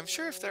out. I'm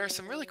sure if there are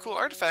some really cool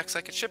artifacts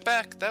I could ship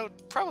back, that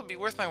would probably be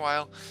worth my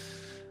while.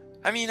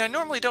 I mean, I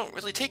normally don't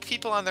really take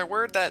people on their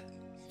word that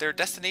their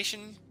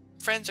destination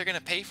friends are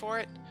gonna pay for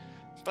it,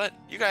 but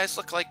you guys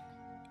look like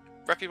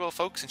reputable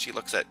folks." And she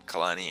looks at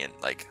Kalani and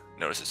like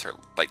notices her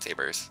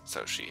lightsabers,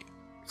 so she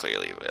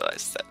clearly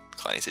realizes that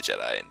Kalani's a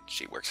Jedi and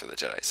she works for the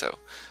Jedi. So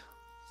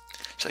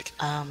she's like,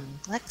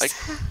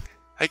 Lexa.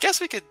 I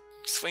guess we could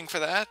swing for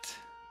that.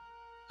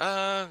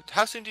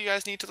 How soon do you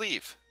guys need to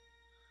leave?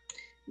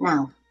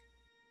 Now,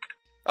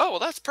 Oh, well,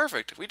 that's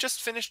perfect. We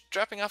just finished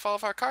dropping off all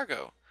of our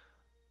cargo.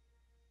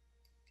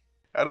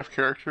 Out of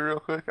character, real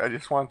quick, I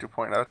just wanted to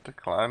point out to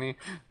Kalani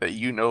that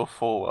you know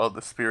full well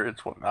the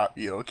spirits will not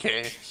be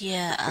okay.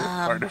 Yeah,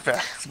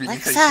 Artifacts being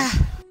taken.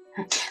 Lexa.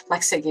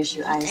 Lexa gives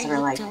you What eyes are that are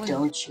you like, doing?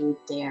 don't you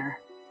dare.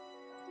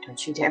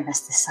 Don't you dare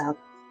mess this up.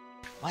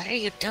 What are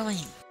you doing?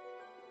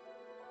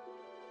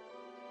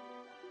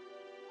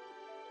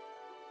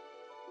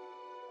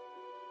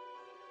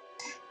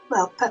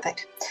 Well,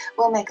 perfect.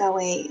 We'll make our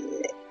way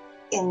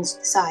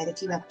inside.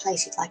 If you have a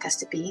place you'd like us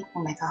to be,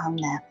 we'll make our home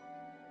there.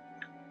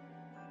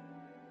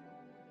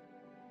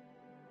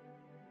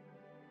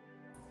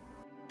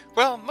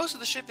 Well, most of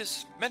the ship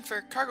is meant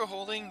for cargo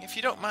holding. If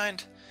you don't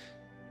mind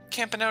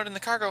camping out in the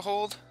cargo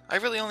hold, I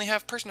really only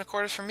have personal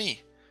quarters for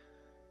me.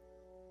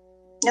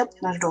 Nope,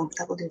 not at all.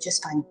 That will do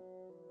just fine.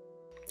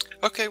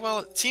 Okay, well,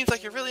 it seems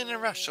like you're really in a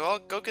rush, so I'll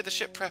go get the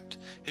ship prepped.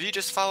 If you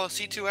just follow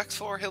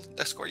C2X4, he'll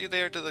escort you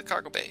there to the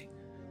cargo bay.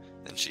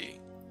 Then she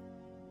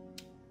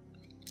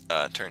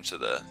turns to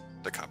the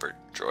copper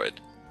droid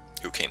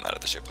who came out of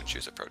the ship when she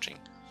was approaching.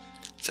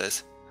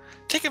 Says,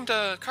 "Take him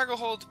to cargo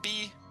hold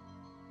B."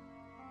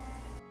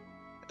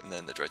 And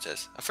then the droid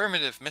says,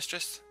 "Affirmative,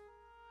 mistress."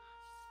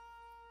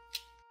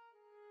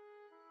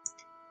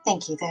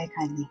 Thank you very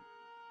kindly.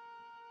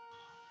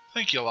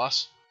 Thank you,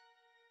 Loss.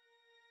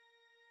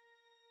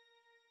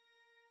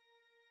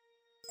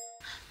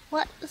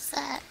 What was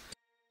that?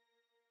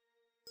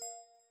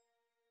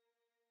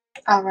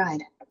 All right.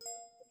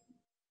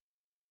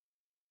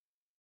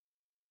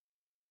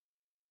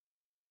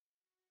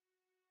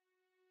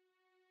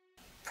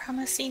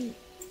 Promising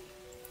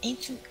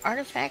ancient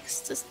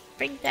artifacts to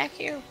bring back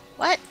here?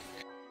 What?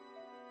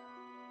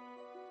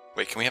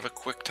 Wait, can we have a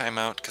quick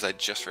timeout? Because I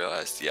just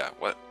realized, yeah,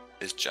 what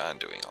is John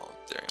doing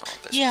during all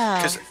of this? Yeah.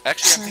 Because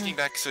actually, I'm thinking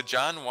back. So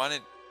John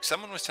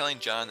someone was telling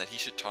John that he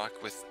should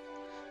talk with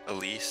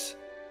Elise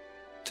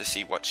to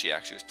see what she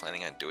actually was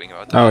planning on doing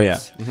about the Oh, yeah.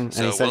 books. Mhm. And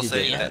So he said we'll he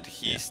say did that that.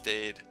 he Yeah.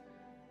 stayed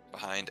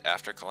behind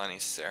after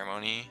Kalani's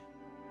ceremony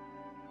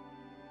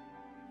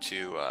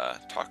to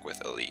talk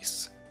with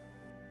Elise.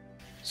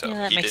 So Yeah,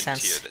 that he makes didn't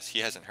sense. hear this. He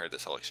hasn't heard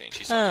this whole exchange.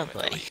 He's Oh, talking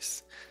with boy.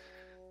 Elise.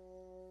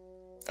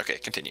 Okay,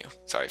 continue.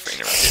 Sorry for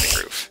interrupting the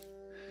groove.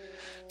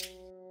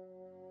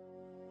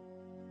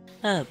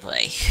 Oh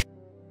boy.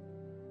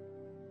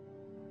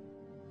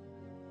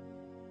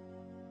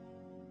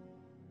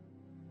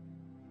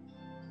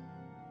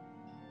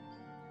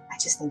 I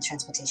just need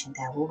transportation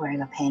there. We'll worry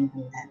about paying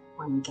them that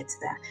when we get to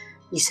there.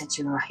 You said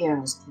you were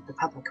heroes of the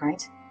Republic,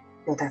 right?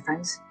 You're their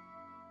friends?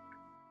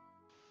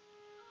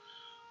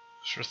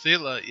 For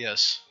Thela,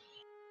 yes.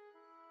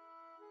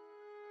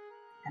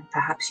 and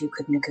perhaps you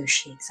could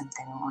negotiate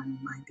something on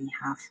my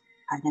behalf.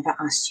 I've never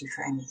asked you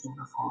for anything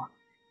before.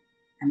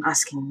 I'm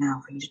asking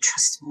now for you to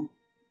trust me.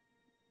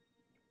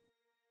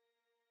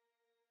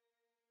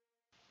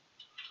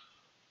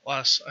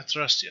 Lass, I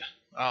trust you.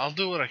 I'll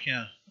do what I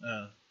can.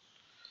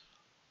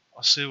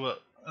 I'll see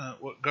what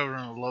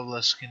Governor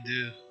Lovelace can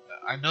do.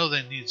 I know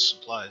they need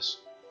supplies.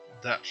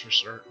 That for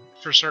certain.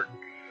 For certain.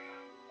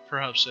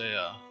 Perhaps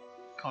a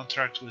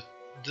contract with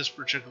this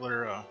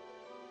particular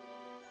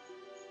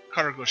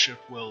cargo ship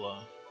will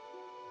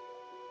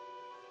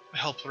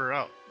help her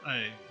out.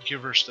 I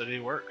give her steady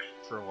work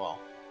for a while.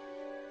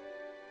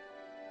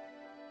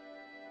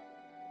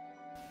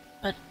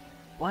 But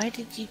why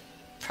did you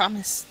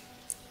promise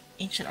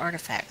ancient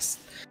artifacts?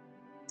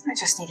 I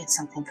just needed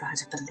something for her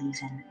to believe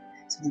in.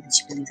 Something that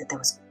she believed that there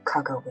was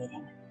cargo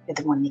waiting. You're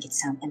the one to make it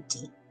sound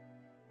empty.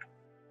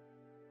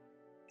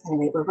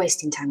 Anyway, we're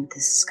wasting time with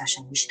this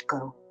discussion. We should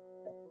go.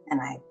 And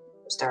I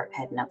start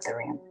heading up the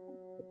ramp.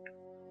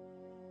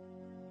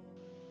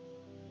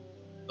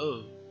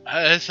 Oh,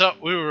 I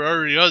thought we were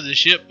already on the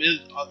ship,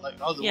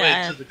 like all the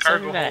way to the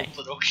cargo so did I. hold,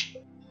 but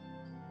okay.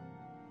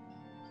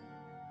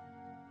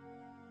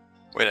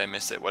 Wait, I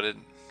missed it. What did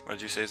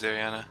you say,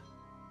 Zariana?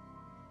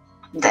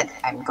 That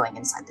I'm going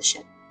inside the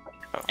ship.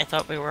 I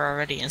thought we were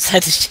already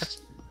inside the ship.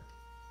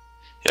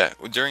 Yeah,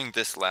 during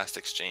this last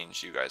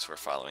exchange, you guys were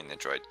following the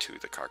droid to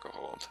the cargo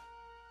hold.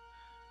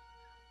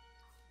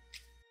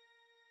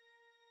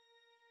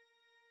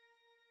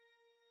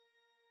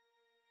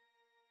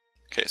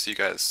 Okay, so you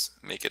guys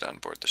make it on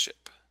board the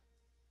ship.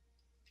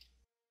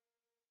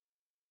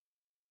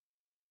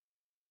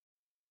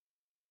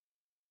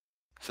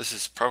 This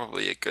is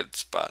probably a good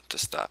spot to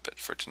stop it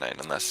for tonight,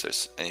 unless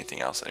there's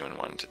anything else anyone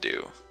wanted to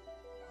do.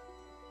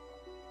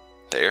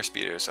 The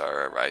airspeeders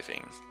are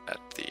arriving at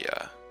the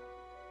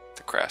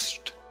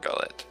crashed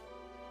gullet.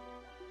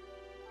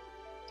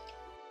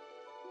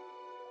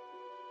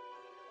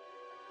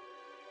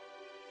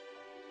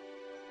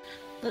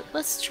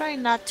 Let's try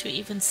not to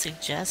even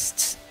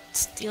suggest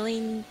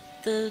stealing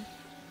the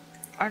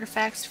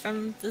artifacts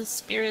from the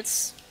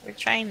spirits. We're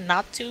trying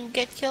not to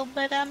get killed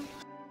by them.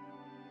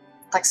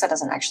 Lexa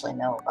doesn't actually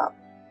know about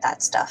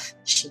that stuff.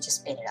 She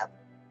just made it up.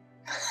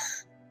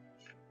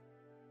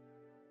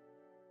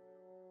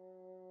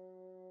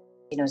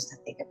 She knows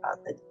nothing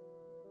about the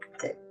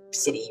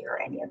city or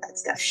any of that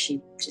stuff.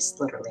 She just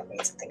literally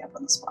made something up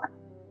on the spot.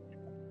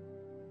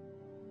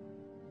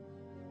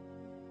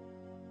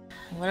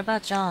 What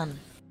about John?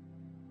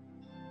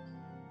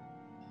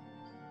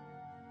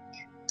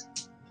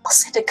 I'll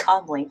send a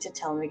comm link to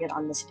tell him to get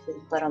on the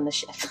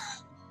ship.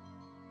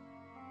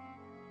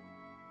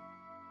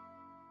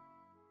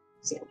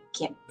 So yeah, we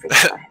can't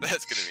forget about him.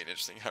 That's gonna be an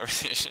interesting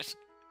conversation.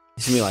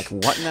 He's gonna be like,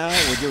 what now?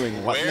 We're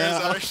doing what Where's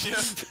now? our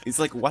ship? He's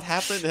like, what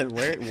happened and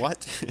where?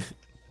 What?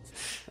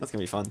 That's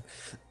gonna be fun.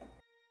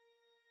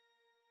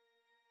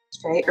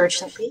 Very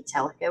urgently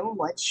tell him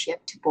what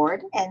ship to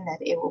board and that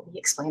it will be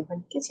explained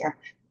when he gets here.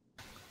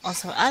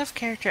 Also, out of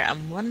character,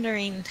 I'm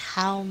wondering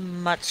how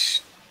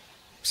much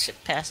ship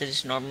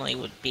passage normally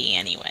would be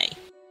anyway.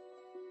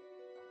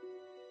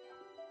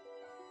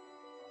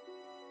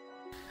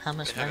 How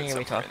much They have money it are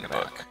we somewhere talking in the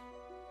about? book.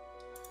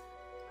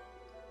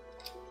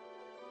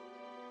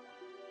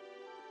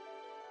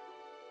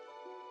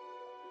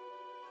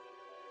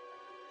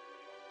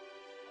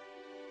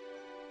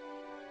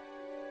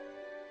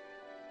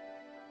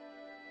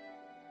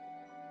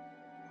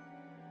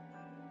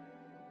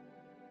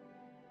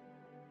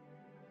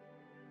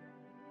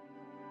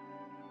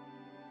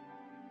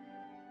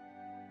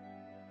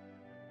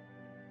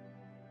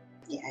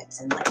 Yeah,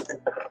 it's in like the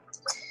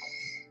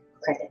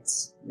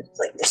credits,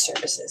 like the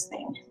services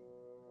thing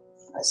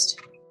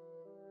list.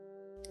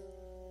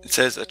 It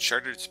says a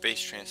chartered space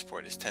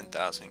transport is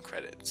 10,000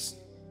 credits.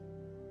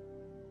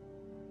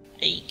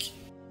 Eek.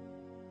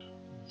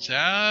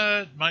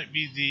 That might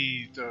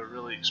be the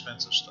really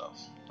expensive stuff,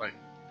 like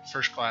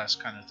first class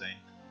kind of thing.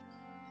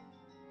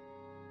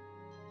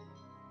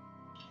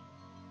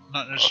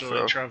 Not necessarily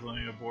Also-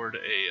 traveling aboard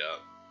a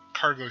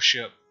cargo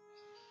ship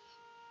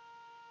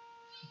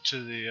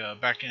to the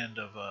back end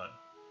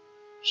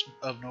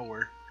of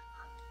nowhere.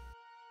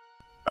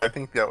 I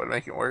think that would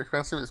make it more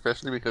expensive,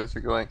 especially because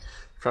you're going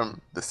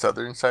from the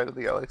southern side of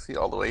the galaxy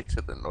all the way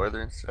to the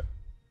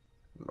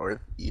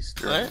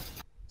northeastern What?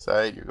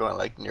 side. You're going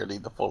like nearly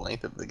the full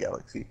length of the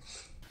galaxy.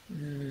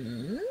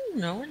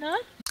 No, we're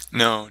not.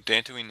 No,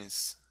 Dantooine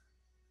is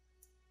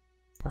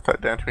I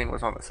thought Dantooine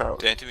was on the south.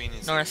 Dantooine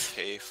is North.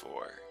 in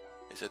K4.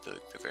 Is at the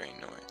very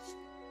north.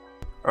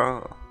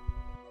 Oh.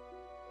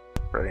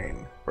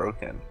 Brain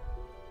broken.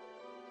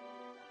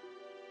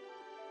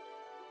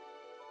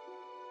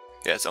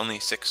 Yeah, it's only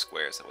 6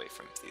 squares away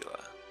from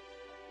Thela.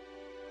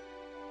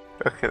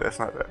 Okay, that's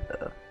not that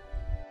bad.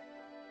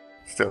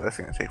 Still, that's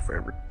gonna take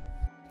forever.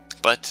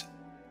 But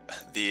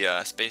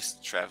the space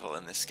travel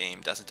in this game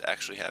doesn't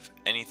actually have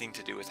anything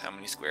to do with how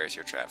many squares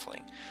you're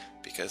traveling,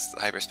 because the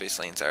hyperspace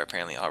lanes are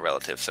apparently all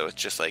relative, so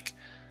it's just like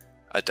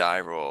a die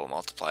roll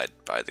multiplied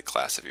by the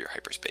class of your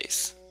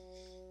hyperspace.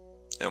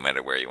 no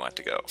matter where you want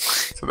to go.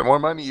 So the more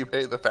money you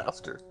pay, the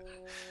faster.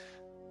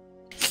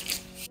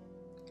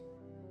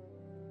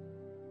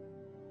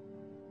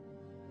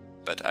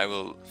 But I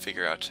will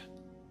figure out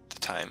the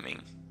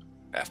timing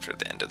after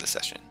the end of the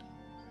session.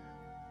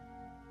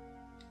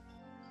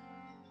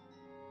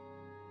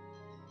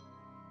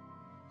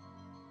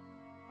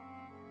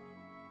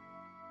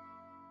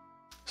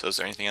 So is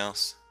there anything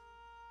else?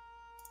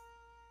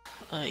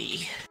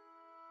 Ay.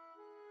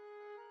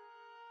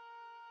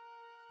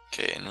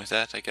 Okay, and with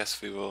that, I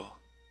guess we will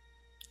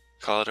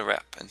call it a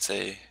wrap and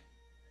say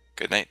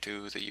good night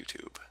to the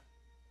YouTube.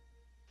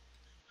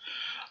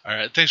 All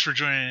right, thanks for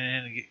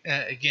joining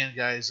in again,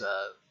 guys.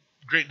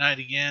 Great night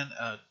again.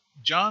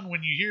 John,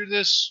 when you hear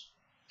this,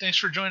 thanks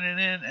for joining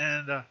in,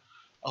 and I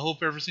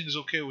hope everything is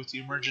okay with the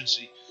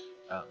emergency.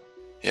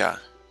 Yeah.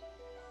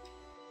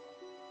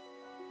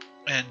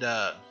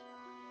 And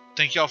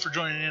thank y'all for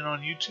joining in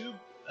on YouTube.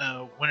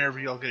 Whenever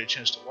y'all get a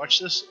chance to watch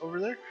this over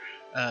there,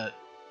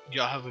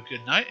 y'all have a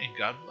good night and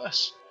God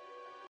bless.